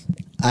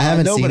 I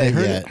haven't seen but I it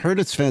heard yet. heard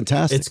it's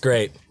fantastic. It's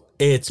great.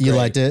 It's You great.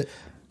 liked it?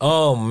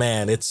 Oh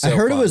man, it's so I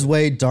heard fun. it was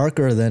way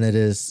darker than it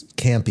is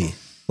campy.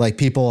 Like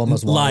people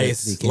almost want it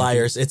to be campy.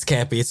 liars. It's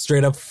campy. It's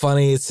straight up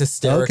funny. It's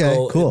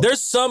hysterical. Okay, cool.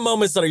 There's some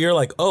moments that you're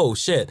like, oh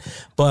shit,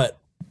 but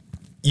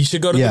you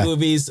should go to the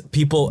movies.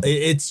 People,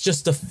 it's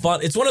just a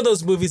fun. It's one of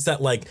those movies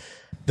that like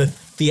the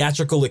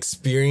theatrical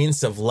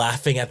experience of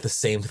laughing at the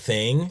same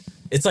thing.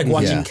 It's like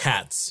watching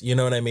Cats. You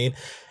know what I mean?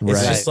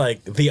 It's just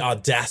like the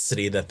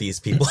audacity that these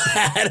people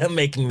had of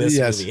making this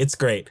movie. It's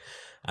great.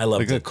 I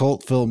love it. Like a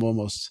cult film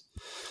almost.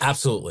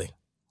 Absolutely.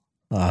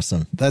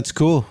 Awesome. That's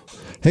cool.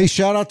 Hey,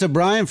 shout out to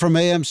Brian from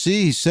AMC.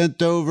 He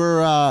sent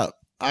over, I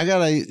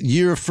got a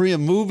year free of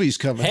movies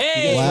coming.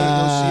 Hey. You guys want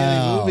to go see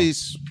any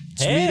movies?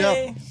 Let's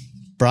meet up.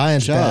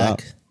 Brian's Shout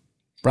back. out.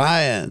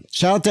 Brian.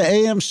 Shout out to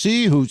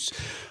AMC who's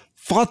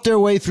fought their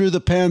way through the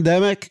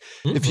pandemic.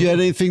 If you had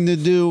anything to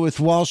do with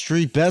Wall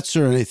Street bets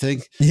or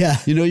anything,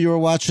 you know you were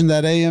watching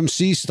that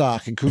AMC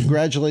stock, and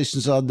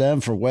congratulations on them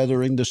for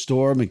weathering the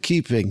storm and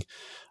keeping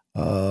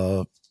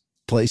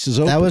places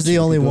open. That was the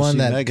so only you can go one see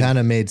that Megan. kind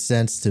of made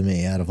sense to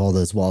me out of all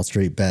those Wall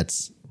Street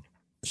bets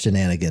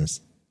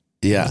shenanigans.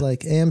 Yeah. It was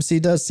like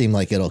AMC does seem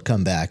like it'll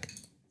come back,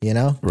 you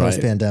know, Right.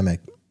 post-pandemic.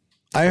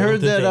 I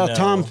heard that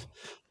Tom...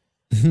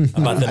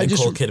 about the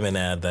Nicole Kidman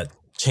ad that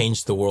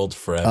changed the world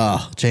forever.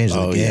 Oh, changed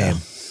the game.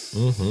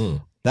 Mm-hmm.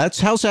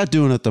 How's that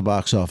doing at the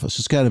box office?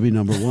 It's got to be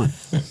number one.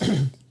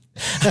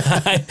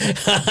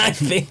 I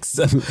think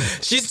so.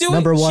 She's doing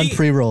number one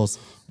pre-rolls.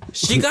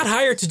 She got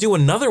hired to do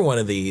another one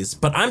of these,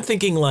 but I'm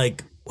thinking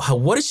like,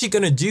 what is she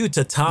going to do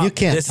to top You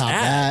can't this top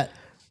ad? that.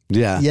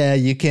 Yeah. Yeah,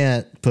 you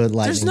can't put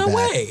lightning There's no back.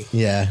 way.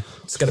 Yeah.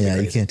 It's gotta be you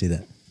crazy. can't do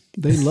that.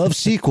 They love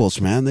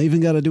sequels, man. They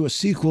even got to do a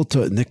sequel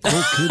to Nicole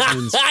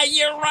Kidman's.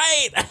 You're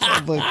right.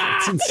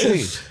 It's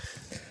insane.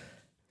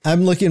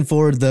 I'm looking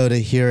forward, though, to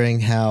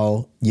hearing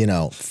how, you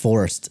know,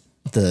 forced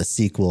the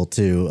sequel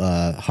to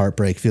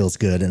Heartbreak Feels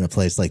Good in a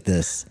place like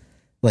this,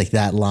 like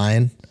that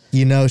line.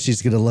 You know,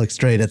 she's going to look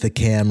straight at the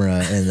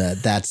camera and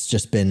that's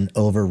just been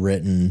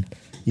overwritten,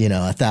 you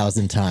know,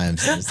 1,000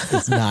 times.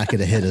 It's not going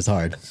to hit as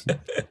hard.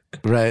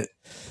 Right.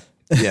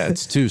 Yeah,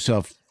 it's too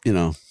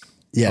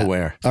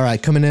aware. All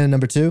right, coming in at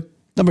number 2.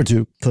 Number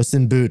 2. Puss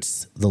in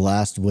Boots, The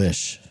Last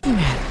Wish.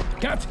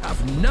 Cats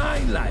have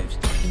 9 lives.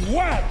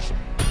 Watch!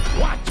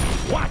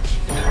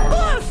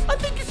 Boss, I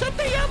think you set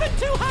the oven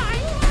too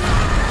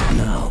high.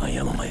 Now I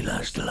am on my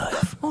last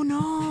life. Oh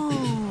no.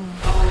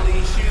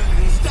 Only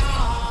shooting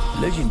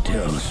star. Legend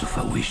tells of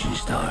a wishing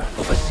star,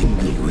 of a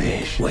single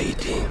wish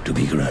waiting to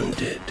be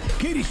granted.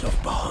 Kitties of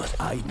boss,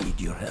 I need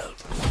your help.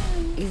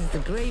 Is the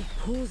great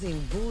Puss in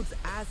Boots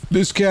as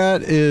This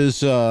cat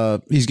is,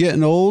 he's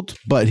getting old,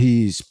 but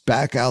he's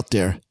back out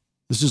there.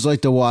 This is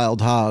like the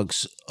wild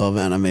hogs of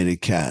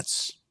animated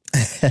cats.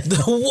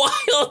 The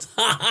wild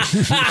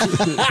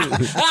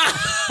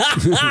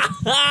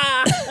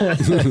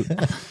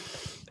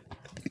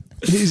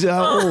He's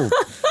out old.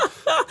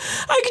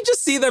 I could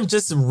just see them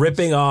just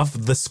ripping off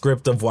the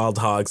script of Wild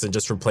Hogs and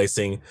just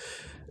replacing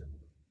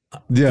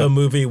the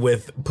movie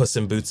with Puss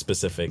in Boots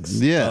specifics.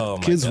 Yeah, oh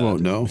my kids God.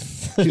 won't know.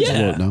 Kids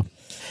won't know.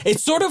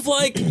 It's sort of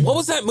like, what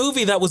was that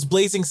movie that was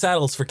Blazing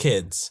Saddles for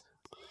kids?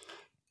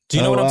 Do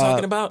you know what I'm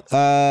talking about?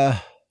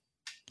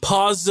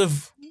 Paws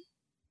of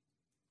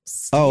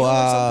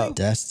Steel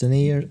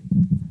Destiny or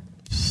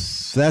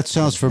that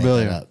sounds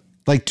familiar.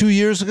 Like 2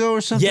 years ago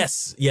or something?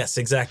 Yes,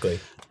 exactly.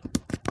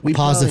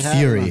 Paws of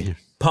Fury.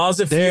 Paws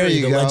of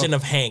Fury, The Legend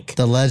of Hank.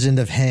 The Legend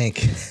of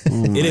Hank.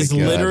 It is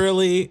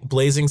literally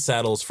Blazing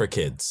Saddles for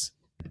kids.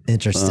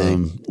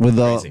 Interesting. With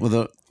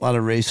a lot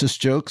of racist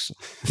jokes.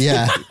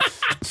 Yeah.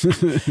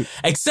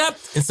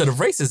 Except instead of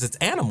races, it's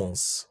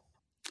animals.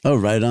 Oh,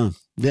 right on.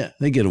 Yeah,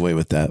 they get away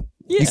with that.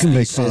 Yeah. You can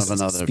make fun of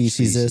another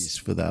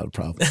species without a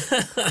problem.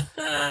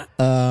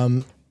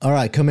 All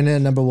right, coming in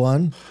at number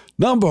 1.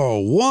 Number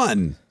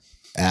 1.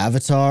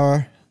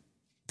 Avatar,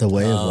 The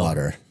Way of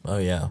Water. Oh,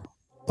 yeah.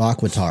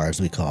 Aquatar,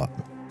 as we call it.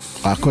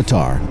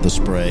 Aquatar, the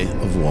spray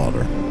of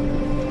water.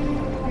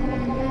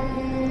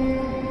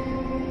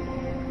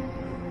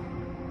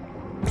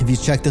 Have you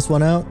checked this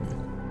one out?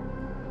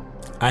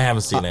 I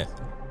haven't seen it.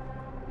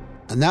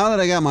 Now that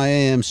I got my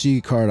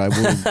AMC card, I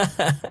will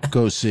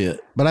go see it.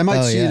 But I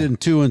might see it in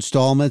 2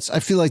 installments. I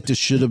feel like this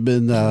should have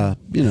been,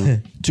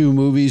 2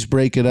 movies,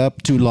 break it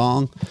up, too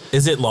long.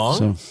 Is it long?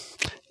 So,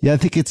 yeah, I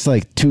think it's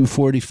like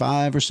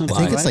 2:45 or something.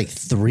 I think it's like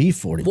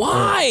 3:40.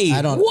 Why?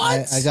 I don't.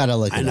 What? I gotta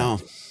look. I know.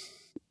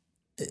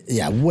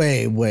 Yeah,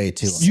 way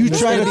too long. You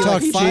try to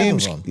talk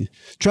James.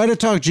 Try to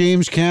talk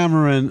James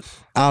Cameron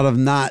out of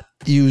not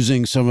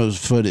using some of his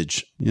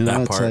footage. You know,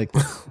 That it's part. like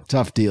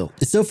tough deal.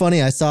 It's so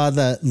funny. I saw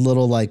that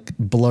little like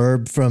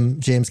blurb from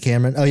James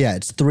Cameron. Oh yeah,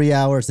 it's 3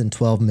 hours and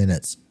 12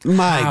 minutes.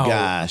 My How?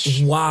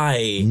 gosh,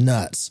 Why?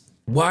 Nuts.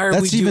 Why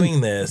are we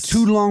doing this?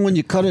 Too long when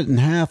you cut it in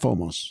half,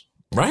 almost.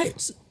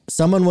 Right.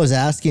 Someone was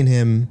asking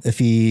him if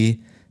he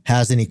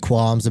has any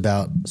qualms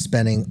about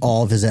spending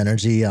all of his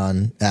energy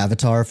on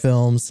Avatar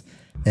films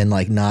and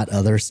like not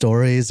other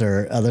stories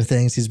or other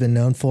things he's been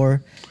known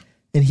for.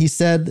 And he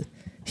said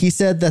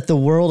that the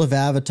world of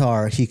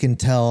Avatar, he can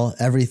tell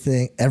every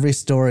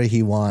story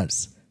he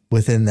wants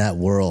within that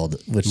world,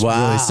 which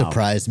really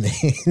surprised me.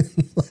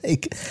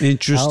 Like,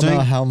 interesting. I don't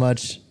know how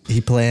much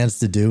he plans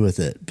to do with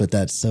it, but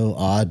that's so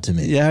odd to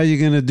me. Yeah, how are you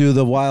going to do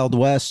the Wild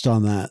West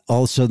on that?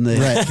 All of a sudden they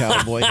have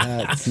cowboy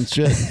hats and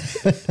shit.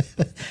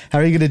 How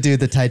are you going to do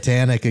the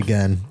Titanic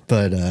again?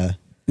 But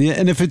yeah,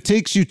 and if it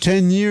takes you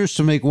 10 years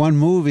to make one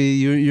movie,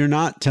 you're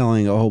not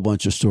telling a whole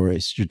bunch of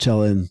stories. You're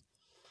telling,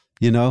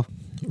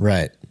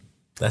 right.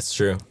 That's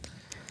true.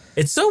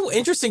 It's so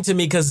interesting to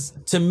me because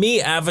to me,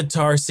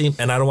 Avatar seems,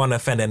 and I don't want to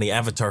offend any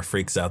Avatar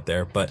freaks out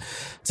there, but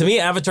to me,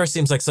 Avatar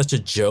seems like such a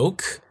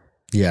joke.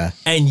 Yeah.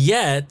 And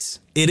yet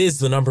it is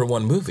the number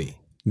 1 movie.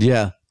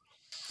 Yeah.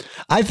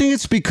 I think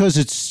it's because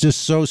it's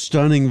just so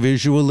stunning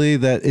visually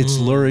that it's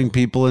luring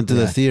people into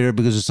the theater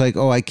because it's like,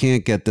 oh, I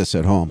can't get this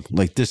at home.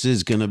 Like, this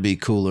is going to be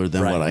cooler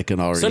than what I can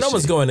already see. So no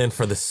one's going in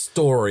for the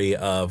story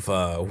of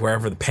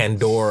wherever the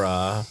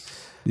Pandora.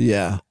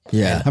 Yeah.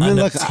 Yeah. I mean,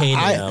 look,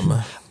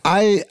 Unobtainium.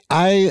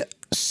 I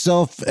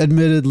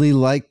self-admittedly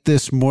like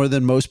this more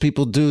than most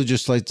people do,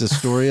 just like the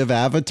story of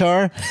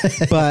Avatar.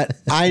 But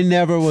I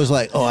never was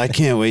like, oh, I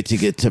can't wait to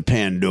get to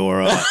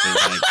Pandora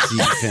and like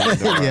see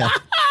Pandora. Yeah.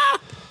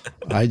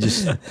 I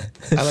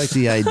like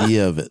the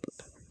idea of it.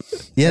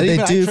 Yeah, they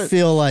do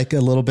feel like a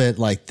little bit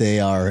like they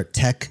are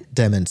tech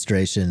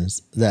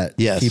demonstrations that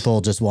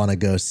people just want to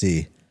go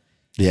see.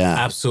 Yeah.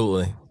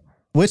 Absolutely.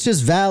 Which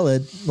is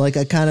valid. Like,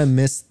 I kind of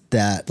missed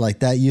that. Like,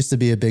 that used to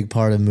be a big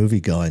part of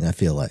movie going, I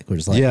feel like. We're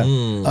just like,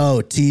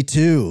 oh,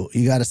 T2,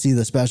 you got to see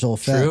the special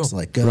effects. True.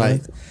 Like, go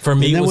Right. For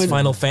me, it was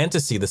Final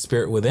Fantasy, The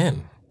Spirit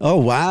Within. Oh,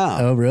 wow.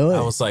 Oh, really?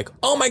 I was like,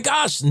 oh my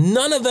gosh,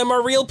 none of them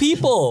are real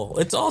people.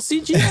 It's all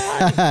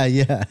CGI.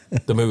 Yeah.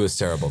 The movie was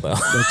terrible, though.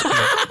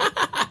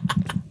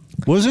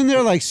 Wasn't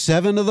there like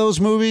 7 of those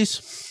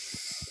movies?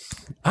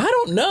 I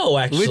don't know,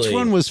 actually. Which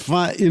one was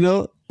fun?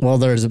 Well,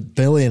 there's a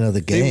billion of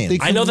the games.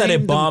 I know that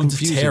it bombed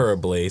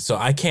terribly, so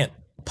I can't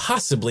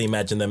possibly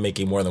imagine them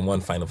making more than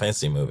one Final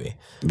Fantasy movie.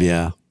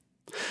 Yeah.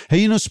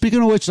 Hey,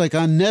 speaking of which, like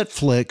on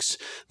Netflix,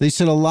 they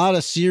said a lot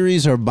of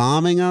series are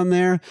bombing on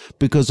there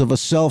because of a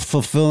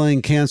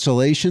self-fulfilling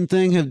cancellation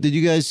thing. Did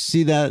you guys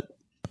see that?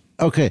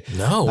 Okay.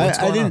 No, what's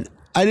going on?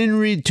 I didn't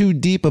read too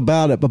deep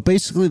about it, but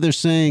basically they're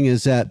saying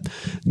is that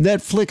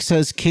Netflix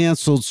has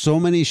canceled so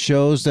many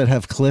shows that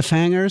have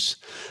cliffhangers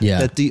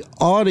that the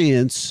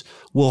audience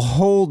will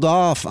hold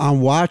off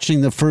on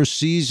watching the first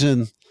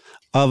season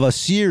of a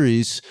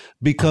series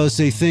because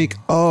they think,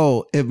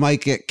 oh, it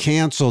might get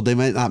canceled. They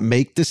might not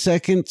make the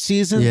second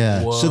season.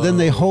 Yeah. So then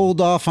they hold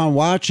off on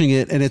watching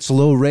it and it's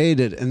low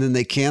rated and then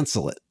they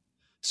cancel it.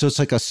 So it's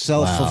like a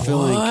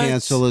self-fulfilling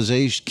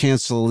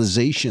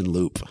cancellation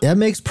loop. That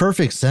makes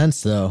perfect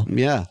sense, though.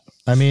 Yeah.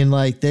 I mean,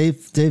 like they're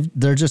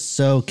just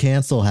so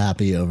cancel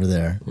happy over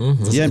there.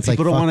 Mm-hmm. Yeah, and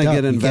people don't want to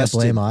get invested.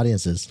 You can't blame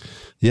audiences.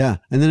 Yeah,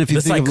 and then if you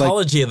the think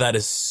psychology of that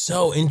is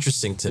so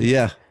interesting to me.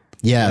 Yeah,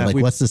 Yeah, like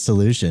what's the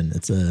solution?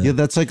 It's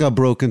that's like a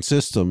broken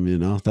system, you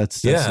know.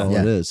 That's all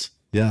it is.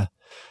 Yeah.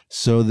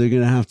 So they're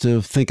going to have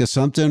to think of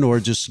something, or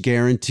just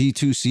guarantee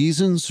 2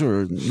 seasons,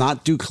 or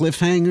not do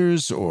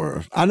cliffhangers,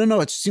 or I don't know.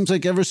 It seems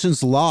like ever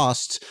since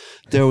Lost,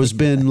 there has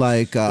been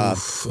like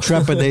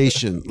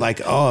trepidation,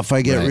 like, oh, if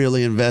I get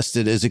really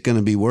invested, is it going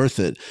to be worth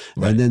it?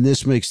 And then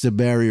this makes the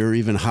barrier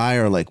even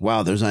higher. Like,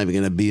 wow, there's not even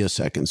going to be a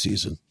second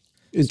season.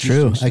 It's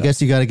true. I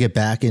guess you got to get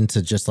back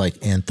into just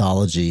like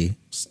anthology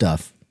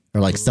stuff,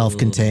 or like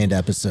self-contained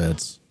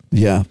episodes.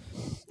 Yeah.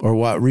 Or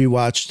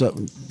rewatch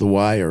the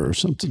Wire or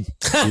something.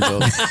 You know?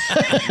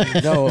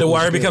 The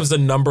Wire becomes the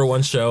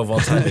 #1 show of all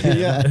time.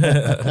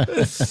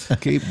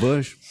 Kate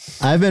Bush.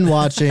 I've been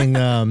watching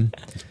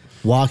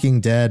Walking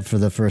Dead for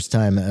the first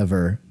time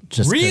ever.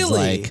 Just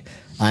like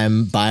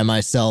I'm by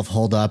myself,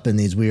 holed up in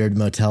these weird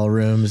motel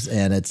rooms,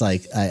 and it's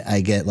like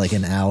I get like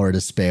an hour to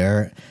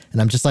spare,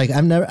 and I'm just like I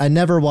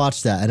never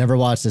watched that. I never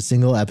watched a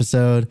single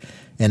episode,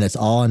 and it's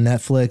all on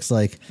Netflix.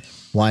 Like,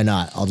 why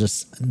not?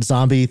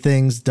 Zombie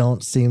things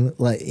don't seem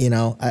like, you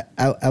know,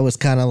 I was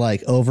kind of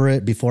like over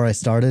it before I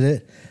started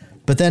it,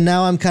 but then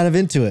now I'm kind of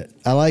into it.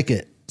 I like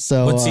it.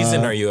 So what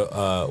season are you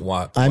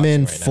watching? I'm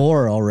in right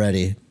 4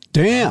 already.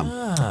 Damn.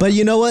 But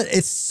you know what?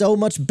 It's so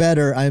much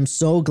better. I'm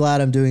so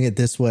glad I'm doing it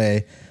this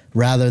way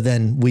rather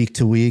than week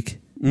to week,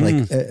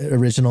 like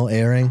original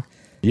airing.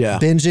 Yeah.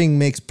 Binging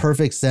makes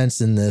perfect sense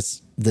in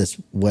this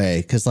way,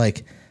 because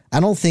like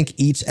I don't think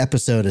each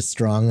episode is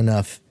strong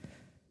enough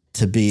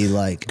to be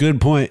like,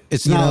 good point.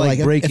 It's not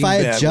like Breaking if I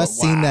had Bad, just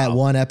seen that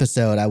one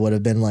episode, I would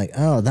have been like,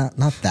 oh,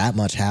 not that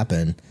much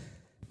happened.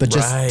 But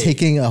just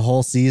taking a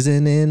whole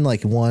season in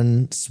like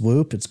one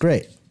swoop, it's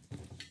great.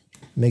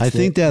 I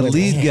think that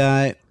lead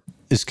guy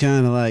is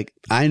kind of like,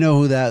 I know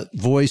who that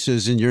voice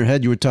is in your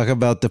head. You were talking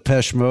about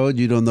Depeche Mode.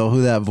 You don't know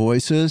who that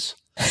voice is?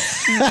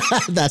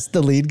 That's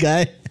the lead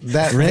guy?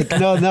 That Rick?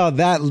 No,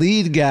 that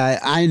lead guy.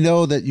 I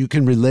know that you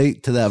can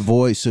relate to that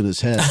voice in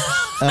his head.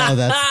 Oh,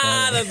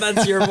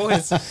 that's your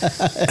voice.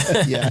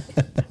 Yeah.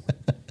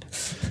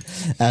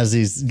 As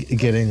he's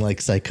getting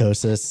like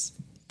psychosis.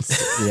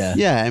 Yeah.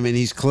 Yeah. I mean,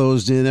 he's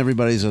closed in.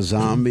 Everybody's a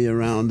zombie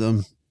around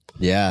him.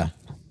 Yeah.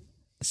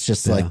 It's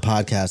just like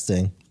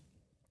podcasting.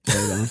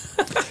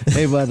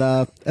 Hey, but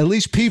at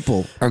least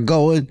people are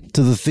going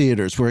to the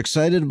theaters. We're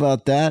excited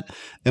about that.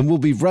 And we'll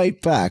be right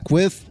back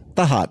with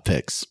the Hot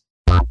Picks.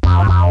 The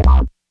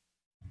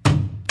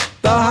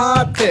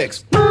Hot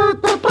Picks.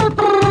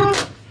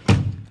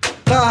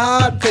 The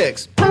Hot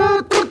Picks.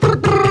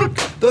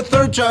 The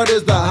third chart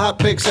is the Hot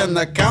Picks, and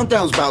the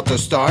countdown's about to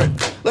start.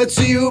 Let's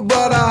see who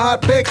brought a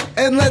hot pick,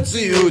 and let's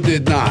see who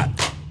did not.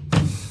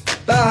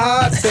 The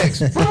Hot Picks.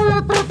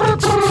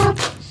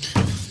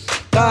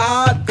 The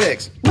Hot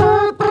Picks.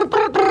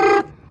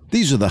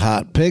 These are the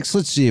Hot Picks.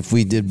 Let's see if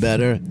we did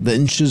better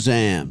than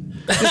Shazam.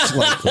 It's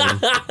likely.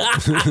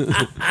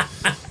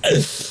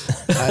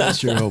 I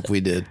sure hope we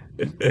did.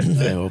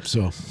 I hope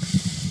so.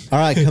 All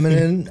right, coming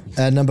in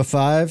at number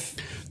 5.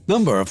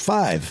 Number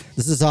 5.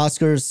 This is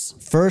Oscar's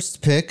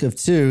first pick of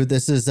 2.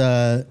 This is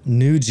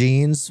New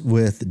Jeans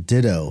with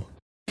Ditto.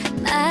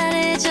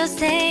 말해줘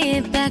say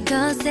it back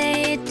or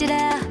say it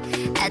out.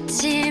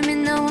 아침이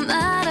너무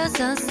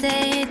멀어서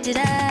say it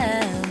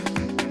out.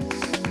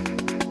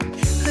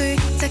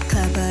 훌쩍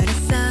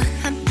커버렸어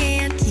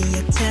함께한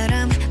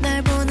기억처럼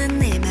널 보는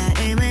내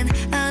마음은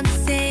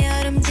어느새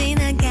여름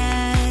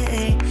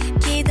지나갈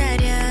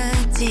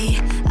기다렸지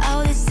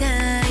all this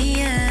time.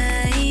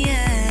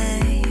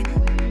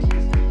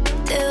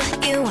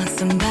 Do you want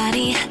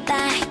somebody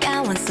like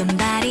I want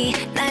somebody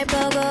날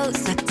보고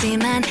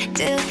웃었지만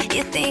do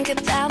you think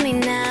about me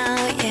now?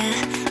 Yeah,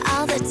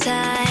 all the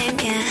time,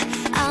 yeah,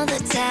 all the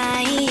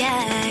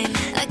time.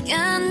 I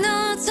got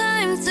no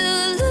time to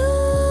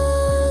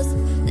lose.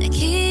 내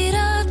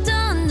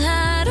길었던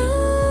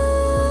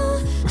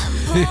하루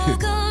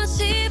보고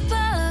싶어.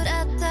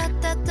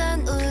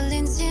 라따따따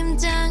울린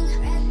심장.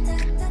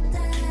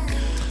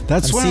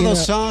 That's one of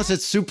those songs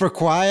that's super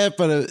quiet,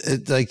 but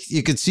it like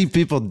you could see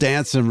people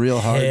dancing real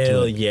hard.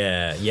 Hell to it.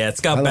 yeah. Yeah, it's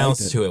got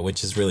bounce to it,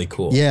 which is really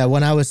cool. Yeah,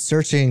 when I was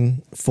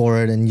searching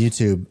for it in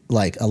YouTube,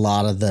 like a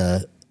lot of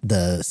the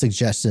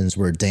suggestions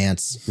were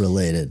dance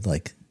related.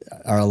 Like,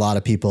 are a lot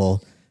of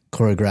people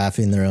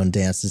choreographing their own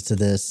dances to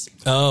this?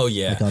 Oh,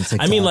 yeah. Like on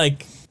TikTok? I mean,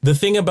 like, the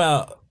thing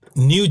about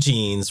New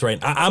Jeans, right?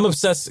 I'm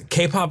obsessed.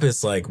 K-pop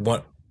is like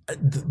what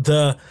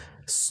the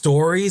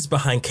stories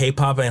behind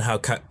K-pop and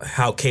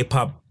how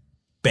K-pop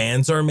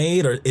bands are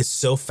made is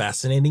so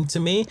fascinating to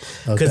me,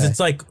 because it's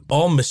like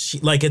all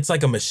machine, like it's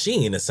like a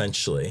machine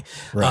essentially.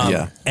 Right.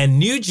 Yeah. And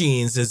New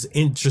Jeans is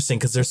interesting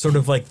because they're sort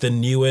of like the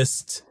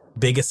newest,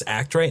 biggest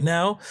act right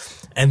now,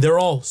 and they're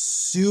all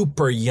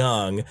super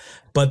young,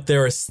 but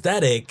their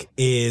aesthetic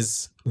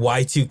is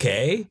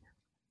Y2K.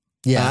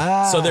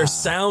 Yeah. So their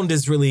sound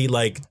is really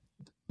like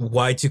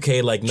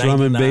Y2K, like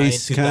Drum and 99,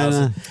 bass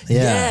 2000. kinda.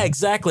 Yeah,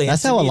 exactly.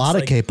 That's And how to a me, lot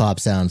it's of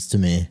K-pop sounds to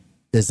me.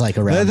 It's like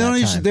around They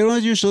that time. they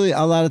don't usually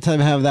a lot of time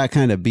have that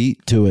kind of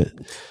beat to it.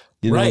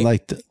 You know, Right.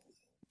 like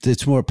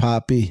it's more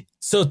poppy.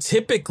 So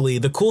typically,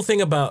 the cool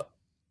thing about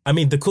I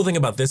mean, the cool thing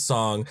about this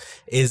song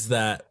is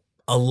that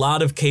a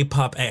lot of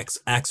K-pop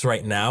acts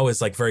right now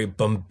is like very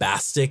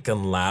bombastic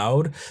and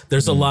loud.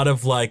 There's a lot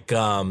of like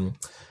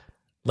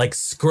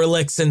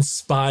Skrillex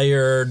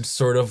inspired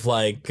sort of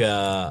like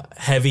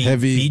heavy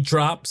beat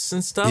drops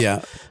and stuff.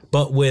 Yeah.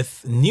 But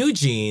with New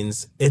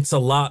Jeans, it's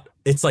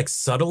like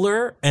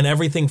subtler and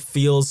everything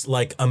feels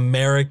like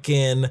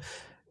American,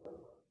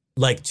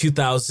 like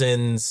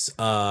 2000s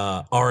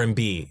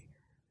R&B.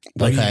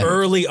 Like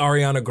early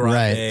Ariana Grande.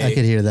 Right, I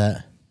could hear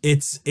that.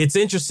 It's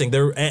interesting.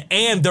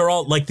 They're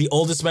all like the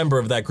oldest member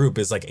of that group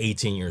is like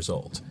 18 years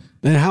old.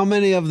 And how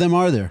many of them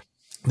are there?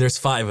 There's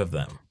 5 of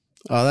them.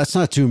 Oh, that's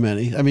not too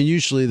many. I mean,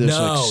 usually there's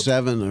like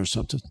 7 or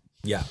something.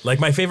 Yeah. Like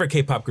my favorite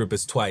K-pop group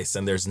is Twice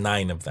and there's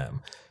 9 of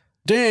them.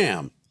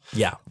 Damn.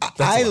 Yeah.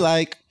 I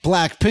like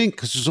Blackpink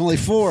because there's only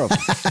 4 of them.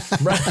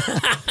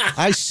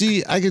 I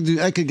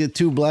could get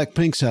 2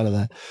 Blackpinks out of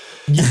that.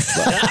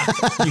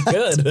 You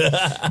could.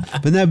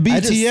 But now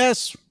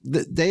BTS,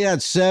 they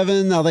had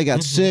 7. Now they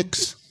got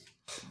 6.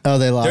 Oh,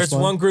 they lost. There's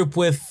one group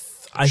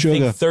with I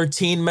think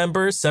 13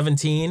 members.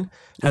 17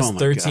 has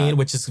 13,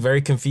 which is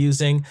very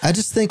confusing. I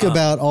just think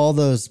about all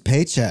those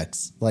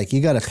paychecks. Like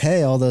you got to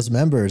pay all those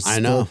members. I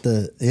know.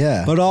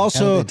 But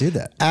also, how do they do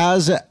that?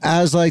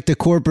 as like the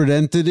corporate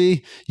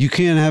entity, you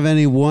can't have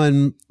any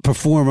one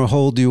performer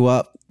hold you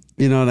up.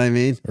 You know what I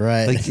mean?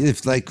 Right. Like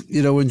if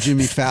when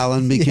Jimmy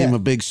Fallon became a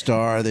big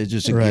star, they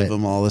just give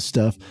him all this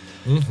stuff.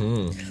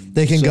 Mm-hmm.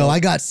 They can go,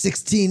 I got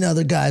 16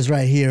 other guys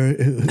right here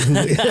who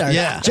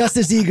are just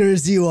as eager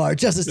as you are,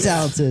 just as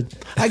talented.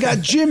 I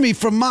got Jimmy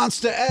from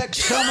Monster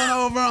X coming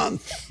over on.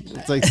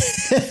 It's like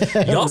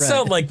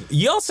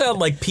y'all sound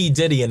like P.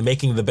 Diddy in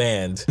Making the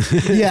Band.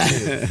 Yeah.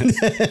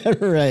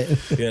 Right.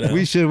 You know?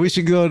 We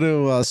should go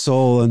to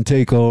Seoul and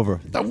take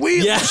over.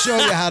 We'll show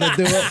you how to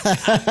do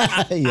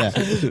it. Yeah.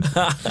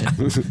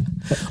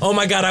 Oh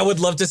my God, I would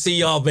love to see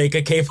y'all make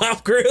a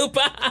K-pop group.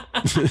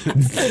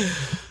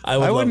 I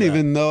wouldn't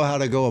even know how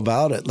to go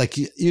about it. Like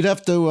you'd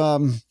have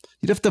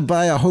to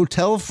buy a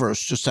hotel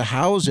first just to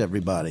house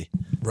everybody.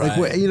 Right.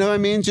 Like, you know what I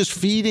mean? Just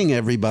feeding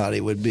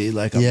everybody would be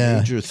like a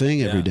major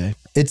thing every day.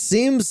 It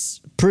seems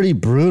pretty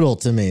brutal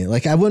to me.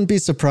 Like I wouldn't be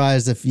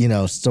surprised if,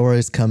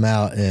 stories come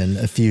out in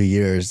a few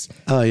years.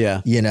 Oh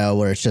yeah.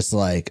 Where it's just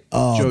like,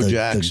 Joe the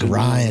Jackson,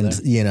 grind,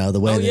 the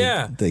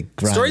way they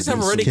grind. Stories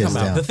have already come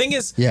out. Down. The thing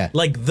is,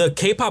 like the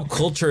K-pop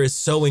culture is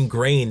so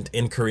ingrained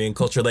in Korean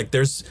culture. Like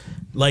there's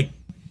like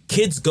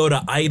kids go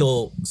to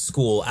idol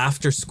school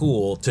after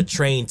school to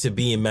train to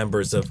be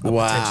members of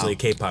potentially a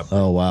K-pop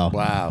group. Oh, wow.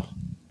 Wow.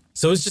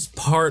 So it's just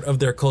part of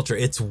their culture.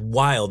 It's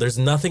wild. There's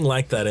nothing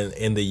like that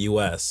in the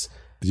U.S.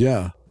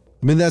 Yeah.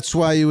 I mean, that's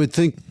why you would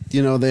think,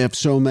 they have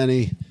so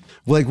many.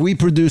 Like we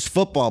produce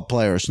football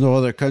players. No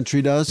other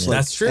country does. Like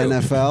that's true.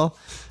 NFL.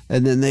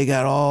 And then they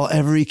got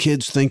every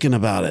kid's thinking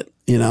about it,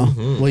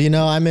 Mm-hmm.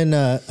 Well,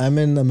 I'm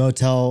in the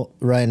motel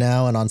right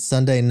now. And on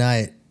Sunday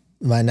night,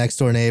 my next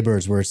door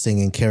neighbors were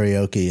singing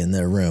karaoke in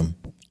their room.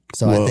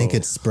 So I think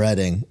it's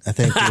spreading. I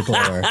think people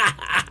are.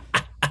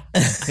 I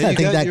think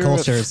that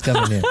culture is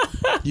coming in.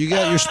 You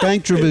got your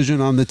Spanktravision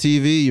on the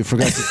TV. You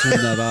forgot to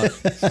turn that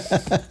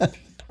up.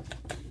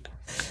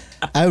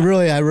 I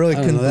really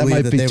couldn't that believe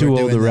might that be they too were old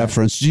doing a that.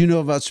 reference. Do you know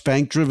about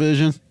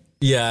Spanktravision?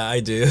 Yeah, I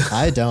do.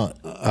 I don't.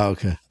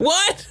 Okay.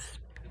 What?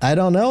 I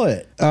don't know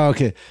it.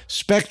 Okay.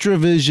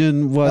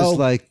 Spectravision was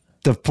like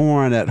the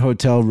porn at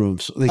hotel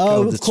rooms. They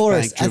called of it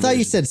course. I thought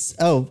you Spanktravision. said.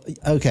 Oh,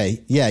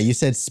 okay. Yeah, you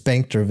said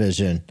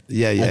Spanktravision.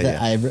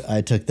 Yeah.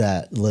 I took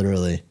that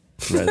literally.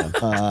 Right on.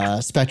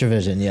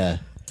 Spectravision. Yeah.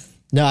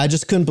 No, I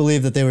just couldn't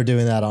believe that they were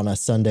doing that on a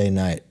Sunday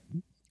night,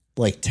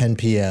 like 10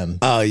 p.m.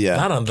 Oh yeah.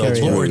 Not on the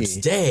Karaoke. Lord's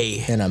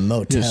Day. in a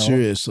motel. Yeah,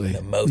 seriously.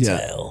 A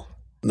motel.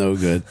 No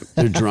good.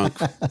 They're drunk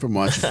from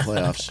watching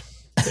playoffs.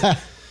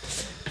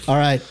 All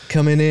right,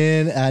 coming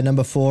in at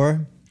number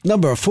 4.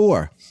 Number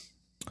 4.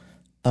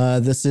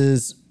 This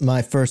is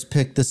my first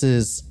pick. This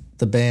is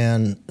the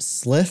band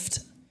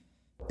Slift,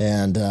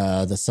 and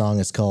the song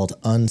is called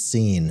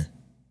Unseen.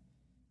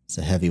 It's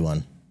a heavy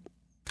one.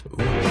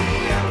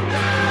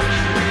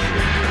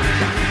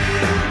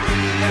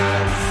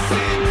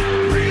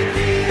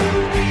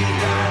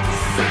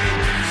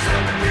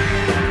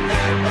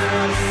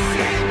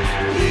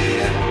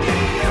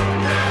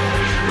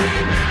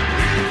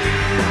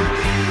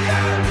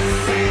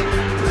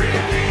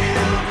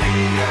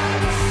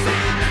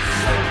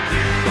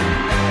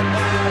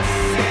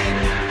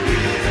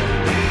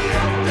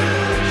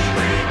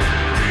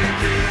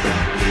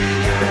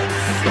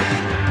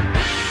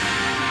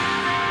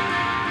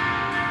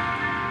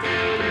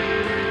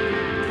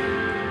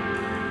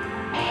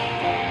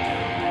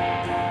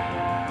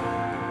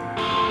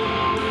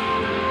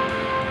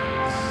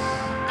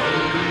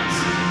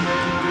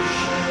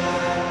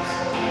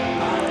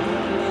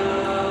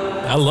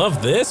 I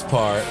love this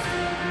part.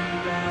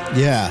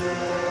 Yeah.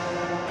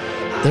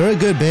 They're a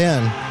good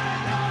band.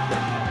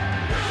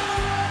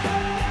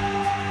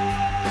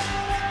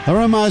 That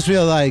reminds me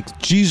of like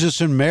Jesus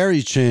and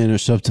Mary Chain or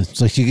something.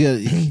 It's like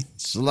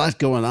it's a lot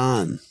going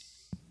on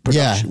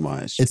production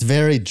wise. It's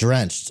very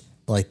drenched.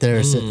 Like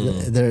there's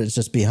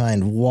just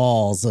behind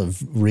walls of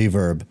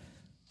reverb,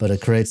 but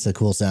it creates a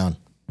cool sound.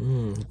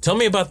 Tell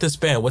me about this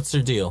band. What's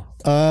their deal?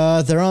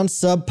 They're on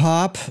Sub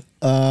Pop.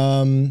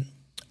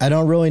 I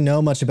don't really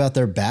know much about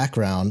their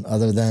background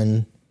other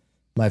than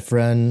my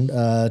friend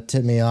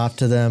tipped me off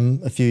to them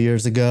a few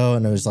years ago,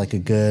 and it was like a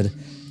good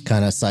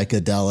kind of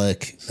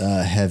psychedelic,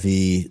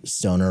 heavy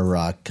stoner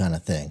rock kind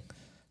of thing.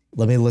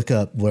 Let me look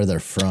up where they're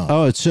from.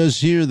 Oh, it says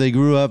here they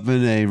grew up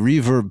in a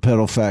reverb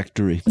pedal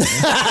factory.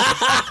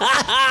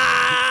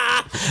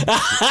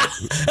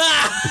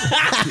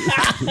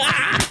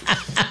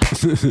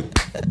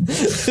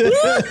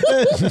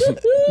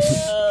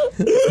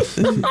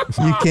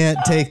 You can't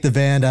take the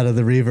band out of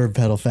the reverb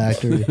pedal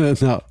factory.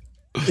 No.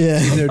 Yeah.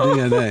 Their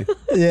DNA.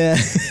 Yeah.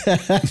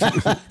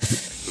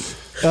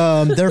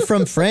 They're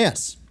from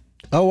France.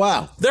 Oh,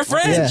 wow. They're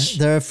French. Yeah,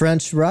 they're a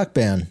French rock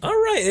band. All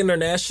right,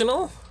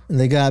 international. And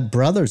they got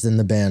brothers in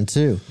the band,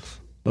 too.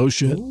 Oh,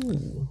 shit.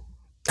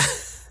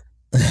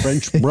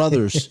 French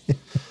brothers.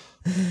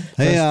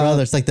 French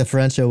brothers, like the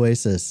French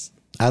Oasis.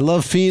 I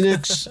love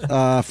Phoenix,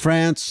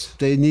 France.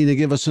 They need to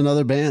give us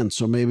another band,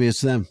 so maybe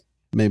it's them.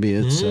 Maybe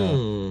it's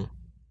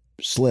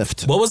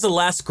Slift. What was the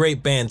last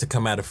great band to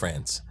come out of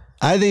France?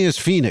 I think it's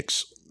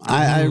Phoenix.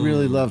 I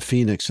really love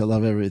Phoenix. I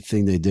love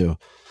everything they do.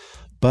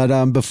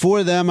 But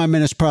before them, I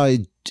mean, it's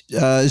probably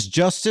is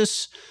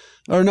Justice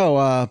or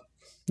no?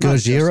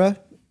 Gojira.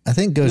 I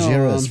think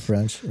Gojira is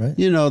French, right?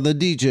 You know, the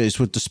DJs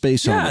with the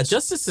space on. Yeah,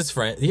 Justice is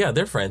French. Yeah,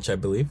 they're French, I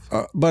believe.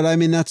 But I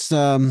mean, that's.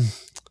 But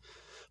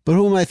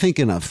who am I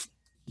thinking of?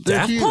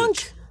 Daft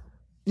Punk?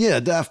 Yeah,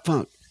 Daft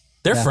Punk.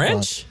 They're Daft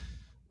French?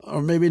 Punk.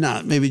 Or maybe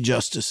not. Maybe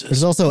Justice is.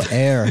 There's also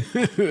Air.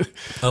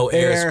 Oh,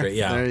 Air is great.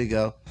 Yeah. There you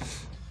go.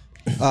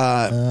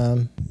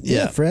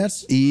 Yeah,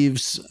 France.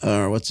 Yves,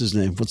 or what's his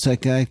name? What's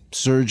that guy?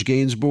 Serge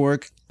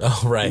Gainsbourg.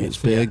 Oh, right. It's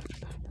big.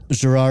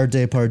 Gerard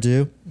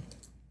Depardieu.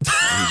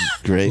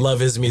 Great. Love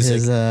his music.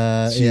 His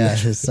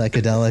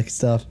psychedelic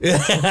stuff.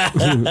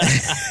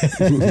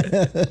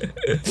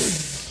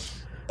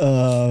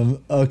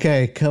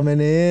 Okay, coming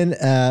in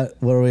at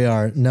where we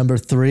are, number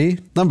 3.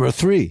 Number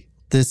 3.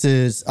 This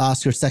is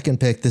Oscar's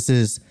second pick. This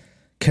is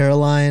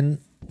Caroline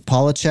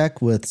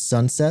Polachek with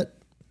Sunset.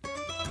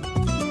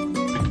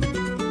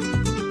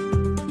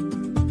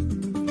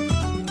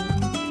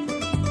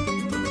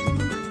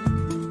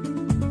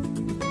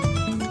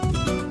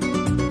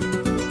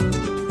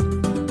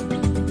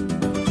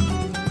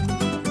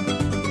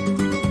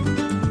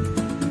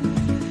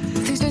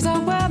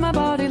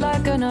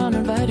 An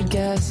uninvited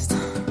guest.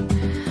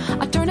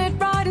 I turn it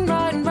right and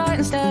right and right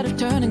instead of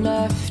turning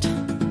left.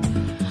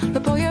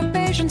 But boy, your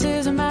patience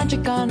is a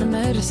magic kind of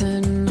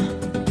medicine.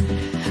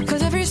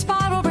 Cause every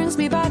spiral brings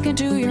me back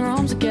into your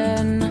arms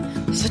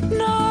again. So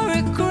no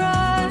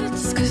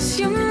regrets, cause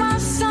you're my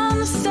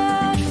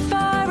sunset,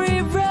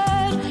 fiery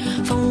red,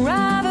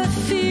 forever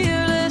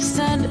fearless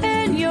and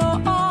in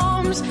your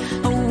arms,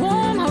 a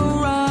warm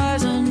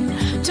horizon.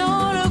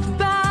 Don't look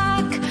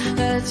back,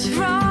 let's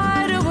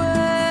ride away.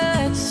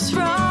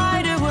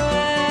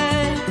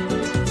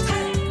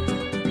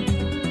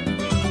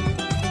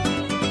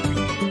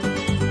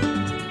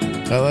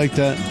 I like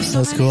that.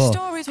 That's cool.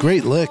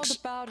 Great licks.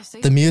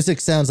 The music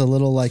sounds a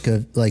little like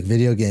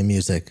video game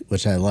music,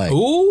 which I like.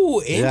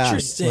 Ooh,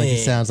 interesting. Like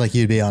it sounds like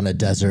you'd be on a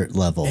desert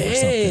level or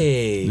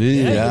something.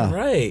 Yeah, you're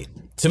right.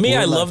 To me,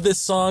 I love this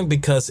song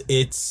because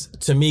it's,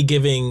 to me,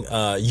 giving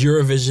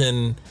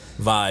Eurovision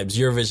vibes,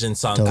 Eurovision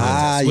Song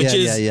Contest, which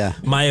is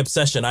my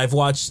obsession. I've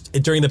watched,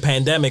 during the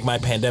pandemic, my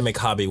pandemic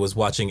hobby was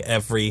watching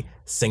every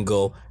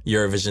single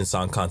Eurovision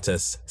Song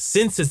Contest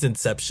since its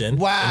inception in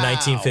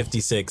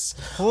 1956,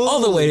 all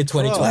the way to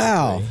 2023.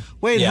 Wow.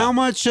 Wait, how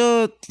much,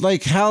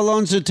 how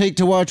long does it take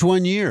to watch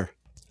 1 year?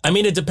 I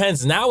mean, it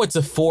depends. Now it's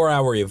a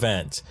 4-hour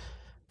event.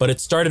 But it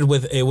started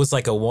with, it was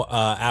like a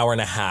hour and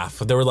a half.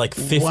 There were like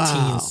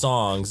 15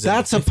 songs.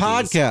 That's a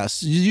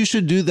podcast. You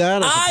should do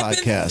that as a podcast.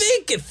 I've been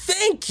thinking.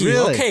 Thank you.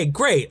 Really? Okay,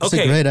 great. That's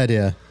a great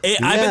idea.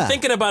 I've been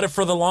thinking about it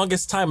for the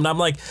longest time. And I'm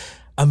like,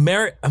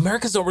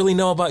 Americans don't really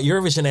know about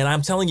Eurovision. And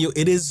I'm telling you,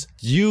 it is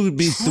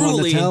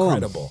truly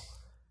incredible.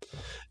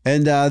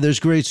 And there's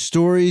great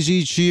stories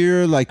each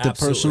year, like the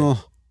personal.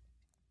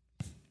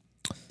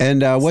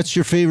 And what's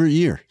your favorite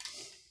year?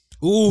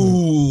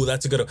 Ooh,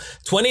 that's a good one.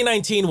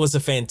 2019 was a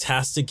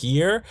fantastic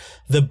year.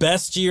 The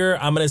best year,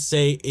 I'm going to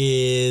say,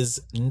 is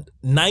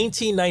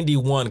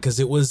 1991, because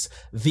it was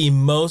the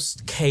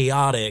most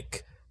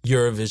chaotic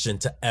Eurovision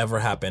to ever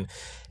happen.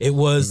 It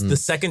was the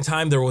second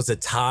time there was a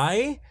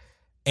tie,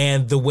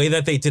 and the way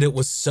that they did it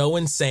was so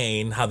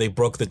insane. How they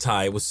broke the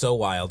tie was so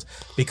wild,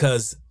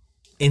 because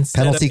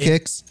instead penalty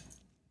kicks.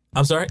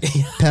 I'm sorry?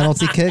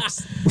 Penalty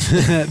kicks?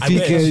 I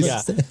wish,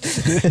 yeah.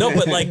 No,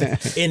 but like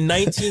in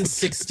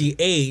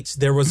 1968,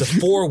 there was a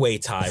 4-way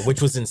tie,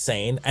 which was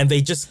insane. And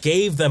they just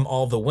gave them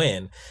all the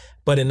win.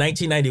 But in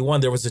 1991,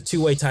 there was a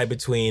 2-way tie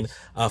between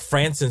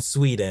France and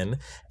Sweden.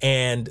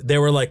 And they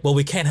were like, well,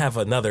 we can't have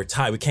another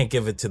tie. We can't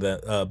give it to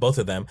the both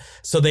of them.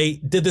 So they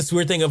did this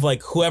weird thing of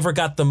like, whoever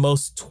got the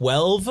most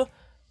 12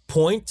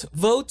 point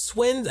votes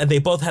wins, and they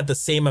both had the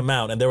same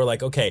amount. And they were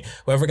like, okay,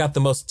 whoever got the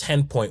most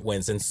 10-point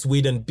wins. And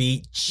Sweden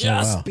beat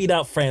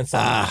out France.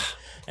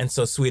 And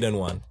so Sweden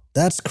won.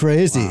 That's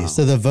crazy. Wow.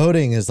 So the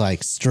voting is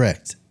like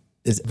strict.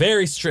 Is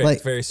very strict,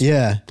 like, very strict.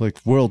 Yeah. Like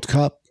World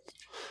Cup.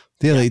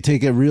 Yeah, they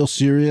take it real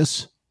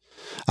serious.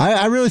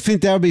 I really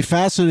think that would be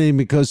fascinating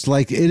because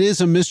like it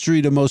is a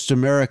mystery to most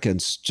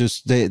Americans.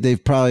 Just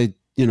they've probably,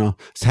 it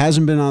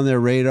hasn't been on their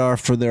radar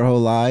for their whole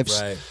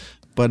lives. Right.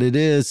 But it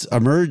is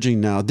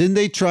emerging now. Didn't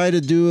they try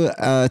to do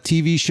a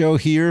TV show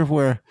here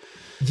where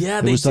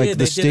it was like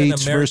the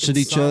states versus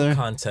each other?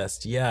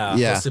 Contest,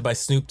 hosted by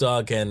Snoop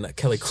Dogg and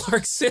Kelly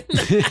Clarkson.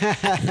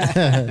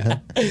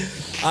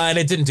 And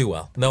it didn't do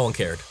well. No one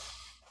cared.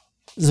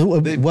 So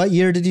what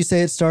year did you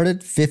say it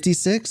started?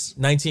 56?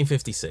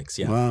 1956,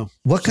 yeah. Wow.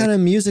 What kind of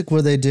music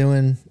were they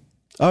doing?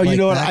 Oh, you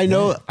know what? I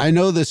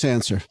know this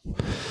answer.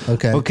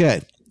 Okay.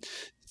 Okay.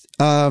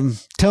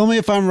 Tell me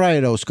if I'm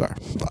right, Oscar.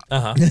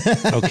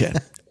 Okay.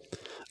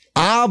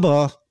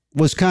 ABBA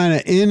was kind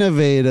of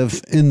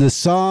innovative in the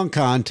song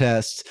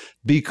contest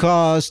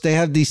because they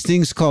have these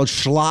things called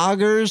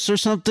schlagers or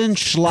something,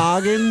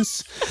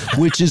 schlagens,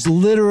 which is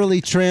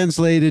literally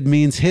translated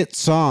means hit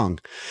song.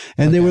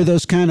 And they were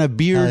those kind of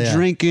beer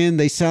drinking,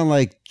 they sound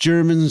like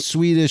German,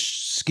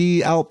 Swedish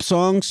ski Alp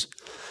songs.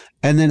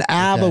 And then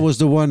ABBA was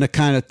the one to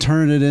kind of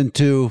turn it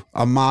into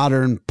a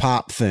modern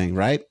pop thing,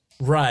 right?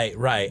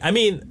 Right. I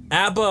mean,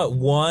 ABBA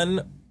won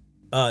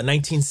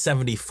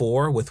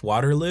 1974 with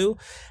Waterloo,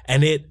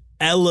 and it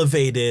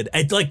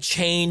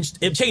changed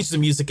the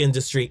music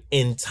industry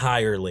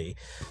entirely,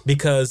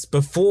 because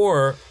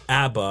before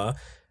ABBA,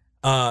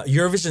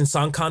 Eurovision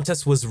Song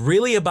Contest was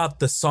really about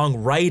the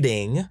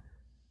songwriting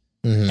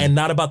and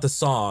not about the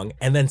song.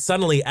 And then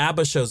suddenly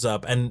ABBA shows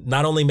up and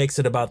not only makes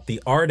it about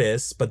the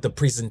artist, but the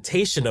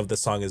presentation of the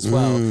song as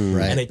well.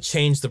 Right. And it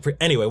changed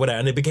anyway, whatever.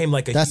 And it became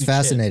like a That's huge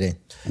fascinating.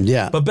 hit.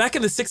 Yeah. But back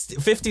in the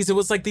 50s, it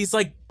was like these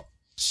like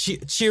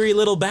cheery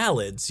little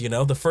ballads,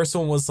 The first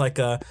one was like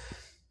a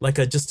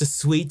just a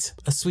sweet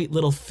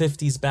little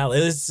 50s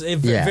ballad. It's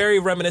very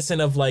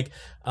reminiscent of like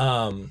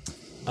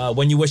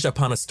When You Wish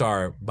Upon a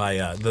Star by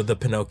the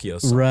Pinocchio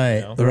song.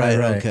 Right. Right.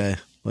 Okay.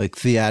 Like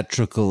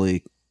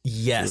theatrically.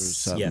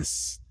 Yes.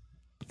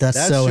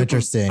 That's so super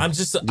interesting. I'm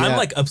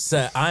like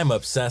upset. I'm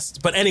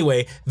obsessed. But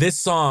anyway, this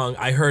song,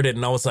 I heard it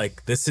and I was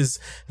like,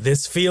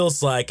 this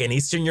feels like an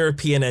Eastern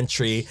European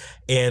entry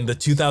in the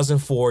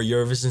 2004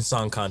 Eurovision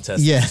Song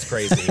Contest. Yeah. It's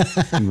crazy.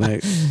 And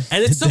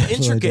it's so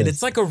intricate.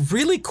 It's like a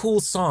really cool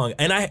song.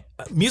 And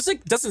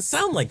music doesn't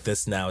sound like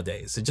this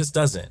nowadays. It just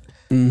doesn't.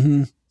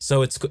 Mm-hmm.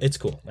 So it's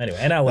cool. Anyway,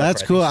 and I love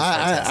That's her. cool.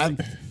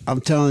 I'm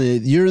telling you,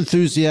 your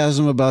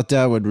enthusiasm about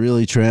that would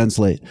really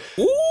translate.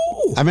 Ooh.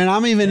 I mean,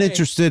 I'm even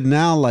interested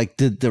now, like,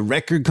 did the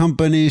record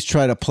companies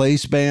try to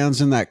place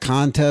bands in that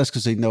contest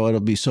because they know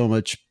it'll be so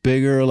much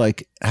bigger?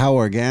 Like, how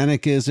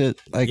organic is it?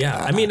 Like,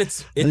 I mean,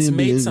 it's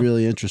made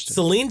really interesting.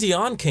 Celine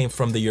Dion came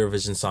from the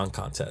Eurovision Song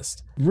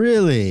Contest.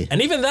 Really?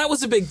 And even that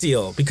was a big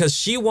deal because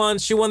she won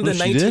the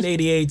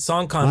 1988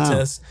 Song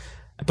Contest,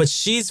 but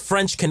she's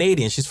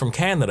French-Canadian. She's from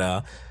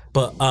Canada.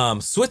 But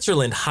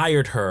Switzerland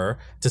hired her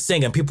to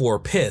sing, and people were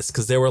pissed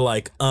because they were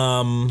like,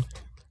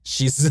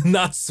 she's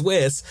not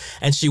Swiss,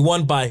 and she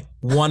won by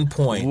 1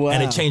 point,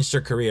 and it changed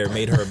her career,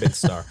 made her a big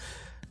star.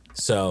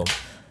 So,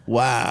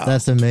 wow,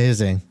 that's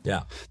amazing.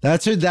 Yeah,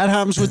 that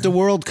happens with the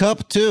World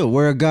Cup too,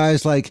 where a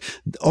guy's like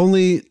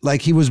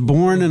he was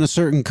born in a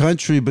certain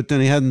country, but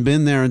then he hadn't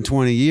been there in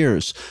 20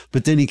 years,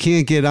 but then he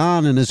can't get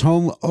on in his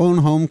own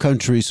home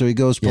country, so he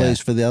plays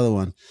for the other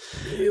one.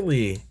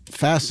 Really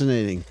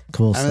fascinating,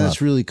 cool stuff.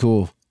 That's really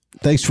cool.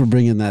 Thanks for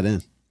bringing that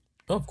in.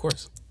 Oh, of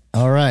course.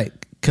 All right,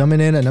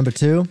 coming in at number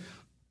two.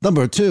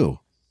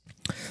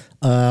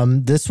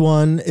 This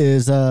one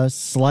is a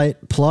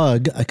slight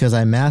plug because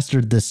I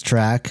mastered this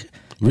track.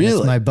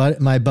 Really? It's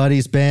my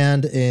buddy's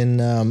band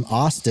in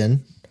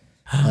Austin,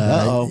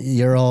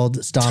 your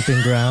old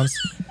stomping grounds.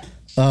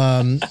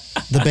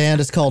 The band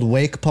is called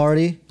Wake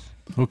Party.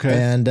 Okay.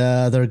 And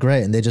they're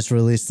great. And they just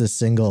released this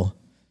single.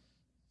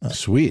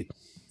 Sweet.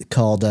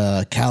 Called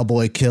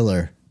Cowboy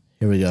Killer.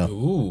 Here we go.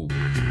 Ooh.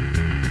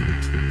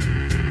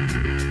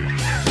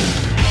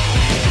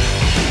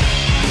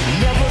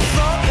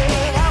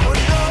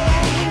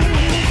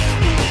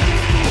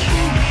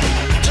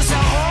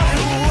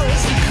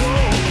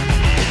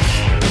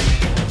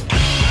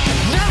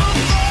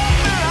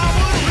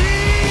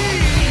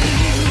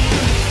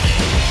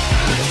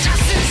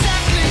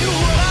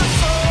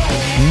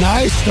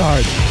 Nice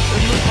start.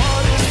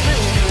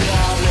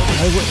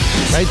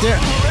 Right there.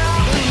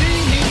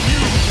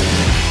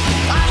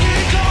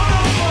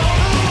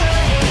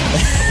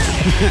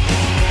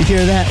 You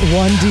hear that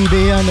 1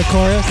 dB on the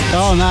chorus?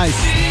 Oh, nice.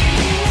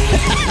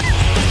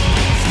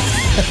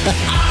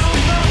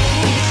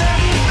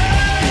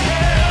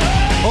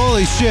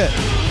 Holy shit.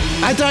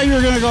 I thought you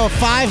were going to go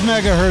 5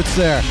 megahertz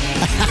there.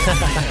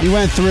 You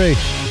went 3.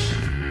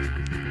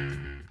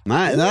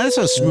 That's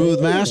a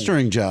smooth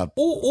mastering job.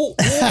 Ooh.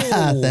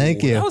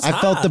 Thank you. I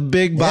felt the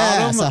big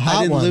bottom. Yeah,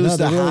 I didn't lose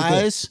the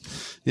highs.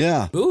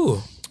 Yeah.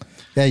 Ooh.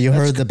 Yeah, you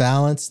heard the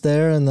balance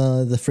there and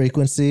the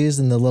frequencies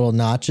and the little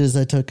notches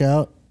I took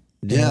out.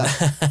 Yeah.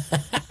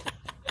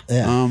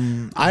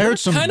 Yeah. I heard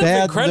some kind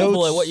bad of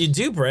incredible notes. at what you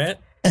do, Brant.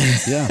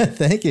 Yeah.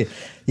 Thank you.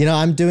 You know,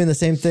 I'm doing the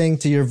same thing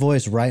to your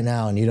voice right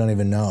now, and you don't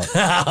even know it.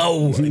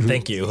 Oh,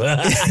 thank you.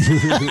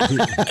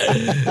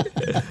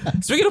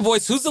 Speaking of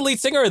voice, who's the lead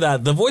singer of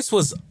that? The voice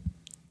was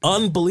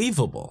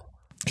unbelievable.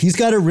 He's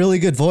got a really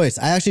good voice.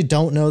 I actually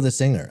don't know the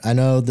singer. I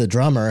know the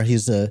drummer.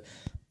 He's a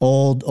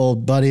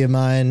old buddy of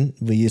mine.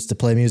 We used to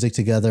play music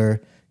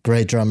together.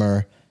 Great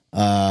drummer.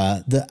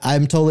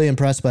 I'm totally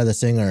impressed by the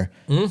singer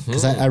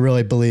because I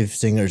really believe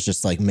singers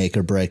just like make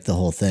or break the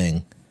whole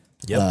thing.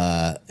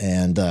 Yep.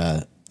 And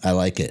I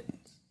like it,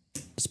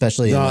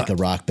 especially in like a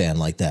rock band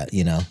like that.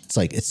 You know, it's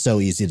like it's so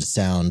easy to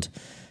sound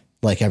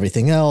like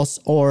everything else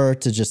or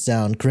to just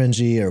sound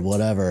cringy or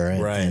whatever.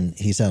 And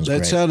he sounds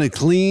great. It sounded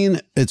clean.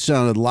 It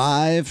sounded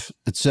live.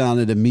 It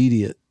sounded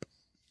immediate.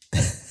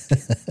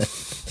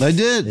 I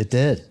did. It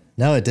did.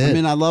 No, it did. I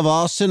mean, I love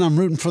Austin. I'm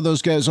rooting for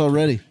those guys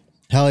already.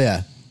 Hell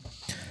yeah.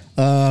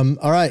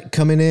 All right,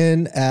 coming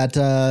in at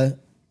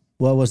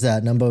what was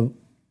that number?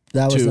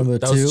 That was number 2.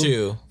 That was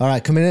 2. All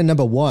right, coming in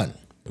number 1.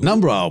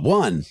 Number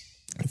 1.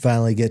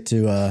 Finally get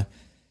to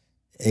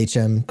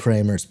H.M.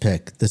 Kramer's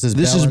pick. This is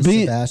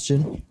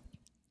Sebastian.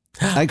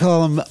 I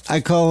call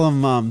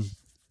him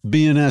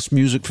B&S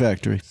Music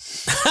Factory.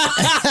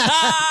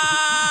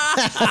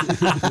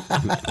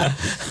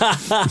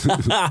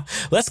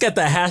 Let's get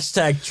the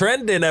hashtag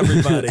trending,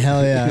 everybody.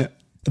 Hell yeah.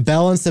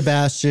 Belle and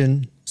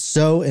Sebastian,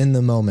 So in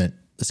the Moment.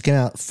 This came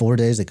out 4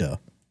 days ago.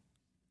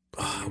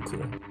 Oh, cool.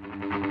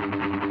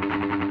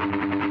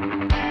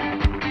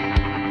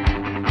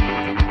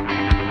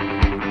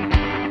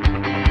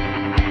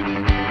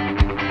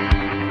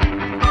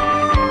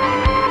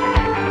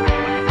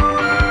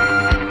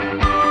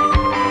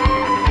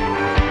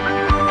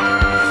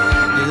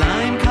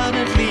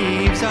 Lime-colored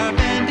leaves are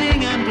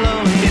bending and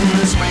blowing in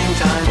the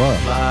springtime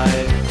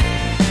fly.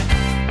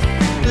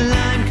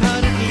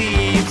 Lime-colored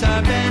leaves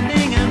are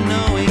bending and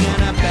knowing,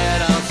 and I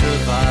bet I'll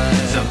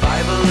survive.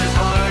 Survival is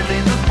hardly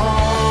the point.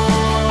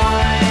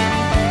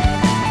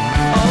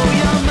 Oh,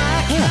 you're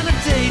my kind of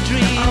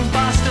daydream, a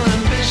vast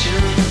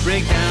ambition,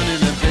 break down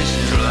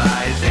inhibition,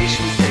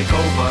 realizations take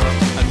over,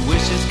 and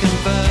wishes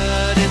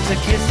convert into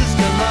kisses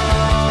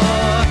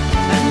galore,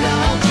 and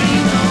I'll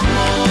dream no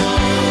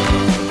more.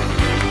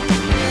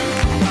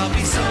 I'll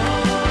be so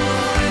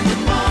in the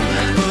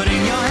moment,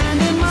 putting your hand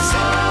in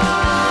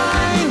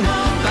mine,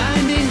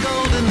 finding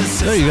gold in the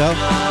system. There you go.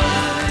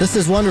 This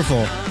is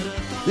wonderful.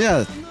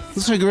 Yeah,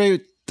 this is a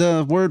great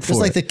word for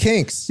Just like it. the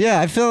Kinks. Yeah,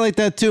 I feel like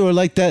that too. Or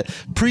like that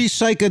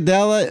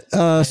pre-psychedelic,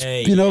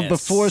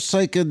 before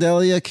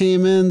psychedelia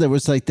came in, there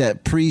was like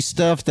that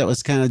pre-stuff that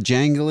was kind of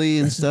jangly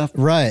and stuff.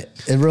 Right.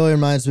 It really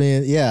reminds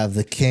me, of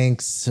the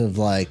Kinks, of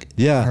like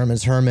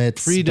Herman's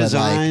Hermits.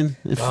 Pre-design,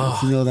 but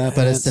if you know that.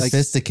 But it's like,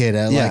 sophisticated.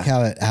 I like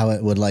how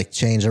it would like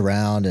change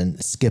around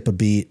and skip a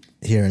beat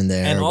here and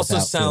there. And also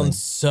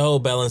sounds so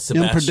Belle and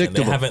Sebastian.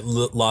 Unpredictable. They haven't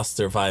lost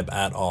their vibe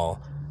at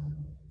all.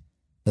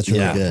 That's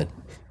really good.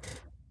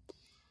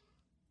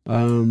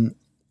 And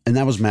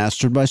that was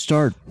mastered by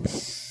Start.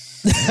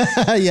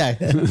 Yeah.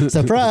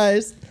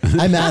 Surprise.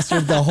 I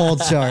mastered the whole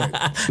chart.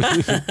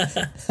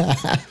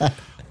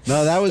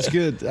 No, that was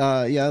good.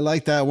 I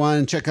like that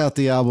one. Check out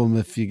the album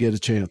if you get a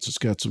chance. It's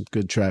got some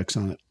good tracks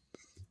on it.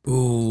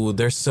 Ooh,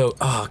 they're so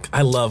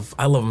I love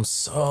them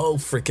so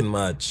freaking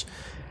much.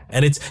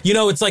 And it's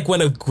it's like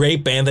when a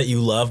great band that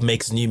you love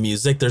makes new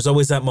music, there's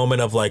always that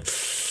moment of like,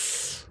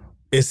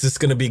 is this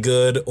going to be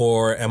good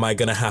or am I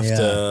going to have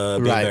to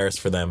be embarrassed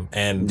for them?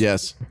 And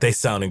they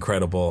sound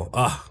incredible.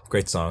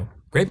 Great song.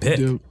 Great pick.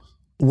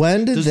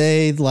 When did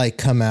they like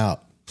come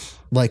out?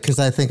 Like, because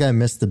I think I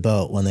missed the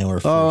boat when they were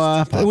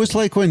first. It was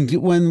like when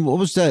what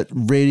was that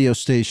radio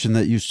station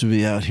that used to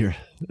be out here?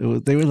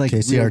 They were like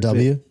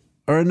KCRW?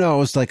 Or no, it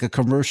was like a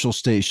commercial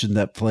station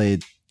that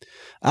played.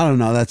 I don't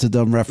know. That's a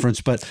dumb reference,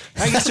 but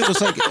I guess it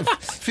was like,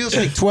 it feels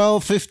like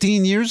 12,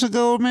 15 years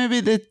ago, maybe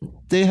that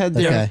they had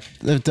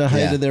the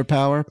height of their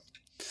power.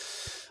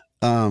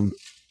 A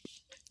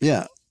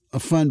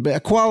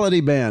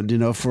quality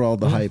band, for all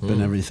the hype and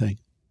everything.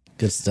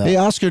 Good stuff. Hey,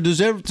 Oscar,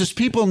 does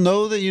people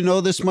know that you know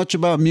this much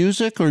about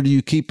music, or do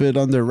you keep it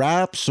under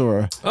wraps,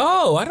 or?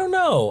 Oh, I don't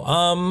know.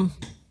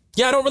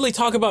 I don't really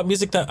talk about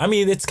music I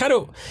mean, it's kind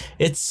of.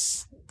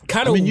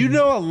 I mean, you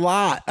know a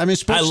lot. I mean,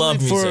 especially I love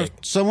for music.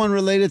 someone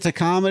related to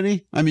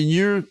comedy. I mean,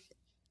 you're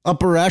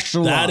upper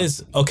echelon. That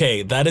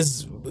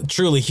is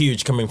truly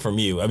huge coming from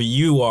you. I mean,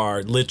 you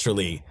are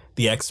literally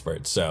the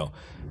expert. So,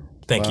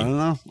 thank you. I don't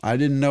know. I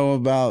didn't know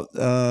about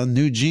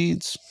New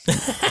Jeans.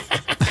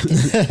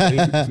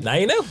 Now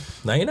you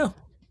know.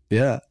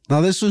 Yeah. Now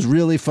this was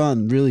really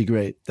fun. Really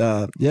great.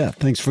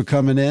 Thanks for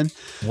coming in.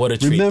 What a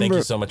treat. Thank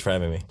you so much for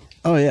having me.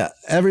 Oh, yeah.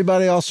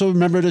 Everybody also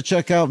remember to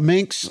check out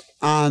Minx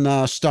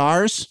on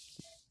Stars.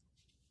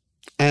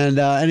 And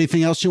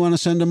anything else you want to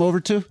send them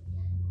over to?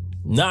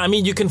 No, I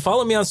mean, you can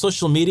follow me on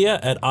social media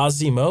at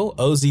Ozzymo,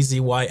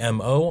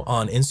 OZZYMO,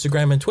 on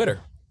Instagram and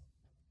Twitter.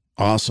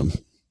 Awesome.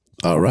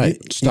 All right.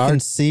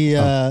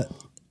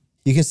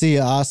 You can see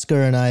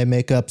Oscar and I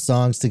make up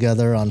songs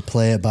together on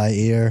Play It By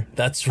Ear.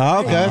 That's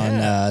right. Okay.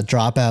 On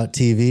Dropout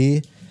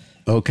TV.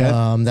 Okay.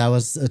 That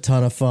was a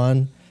ton of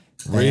fun.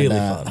 Really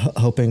and, fun.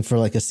 Hoping for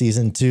like a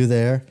season 2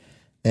 there.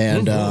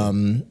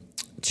 And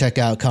check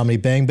out Comedy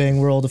Bang Bang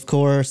World, of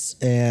course,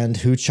 and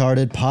Who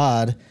Charted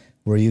Pod,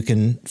 where you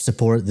can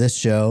support this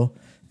show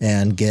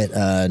and get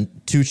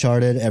 2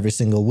 Charted every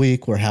single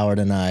week, where Howard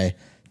and I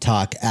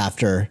talk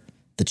after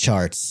the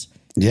charts.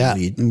 Yeah,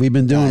 we've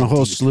been doing a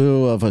whole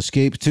slew of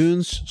escape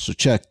tunes, so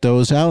check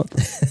those out.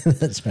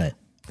 That's right.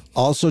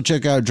 Also,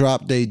 check out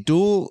Drop Day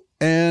Duel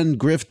and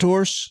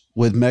Griftors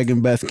with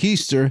Megan Beth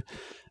Keister.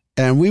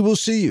 And we will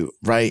see you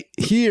right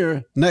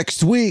here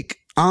next week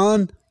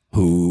on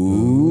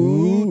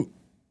Who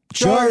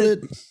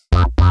Charted.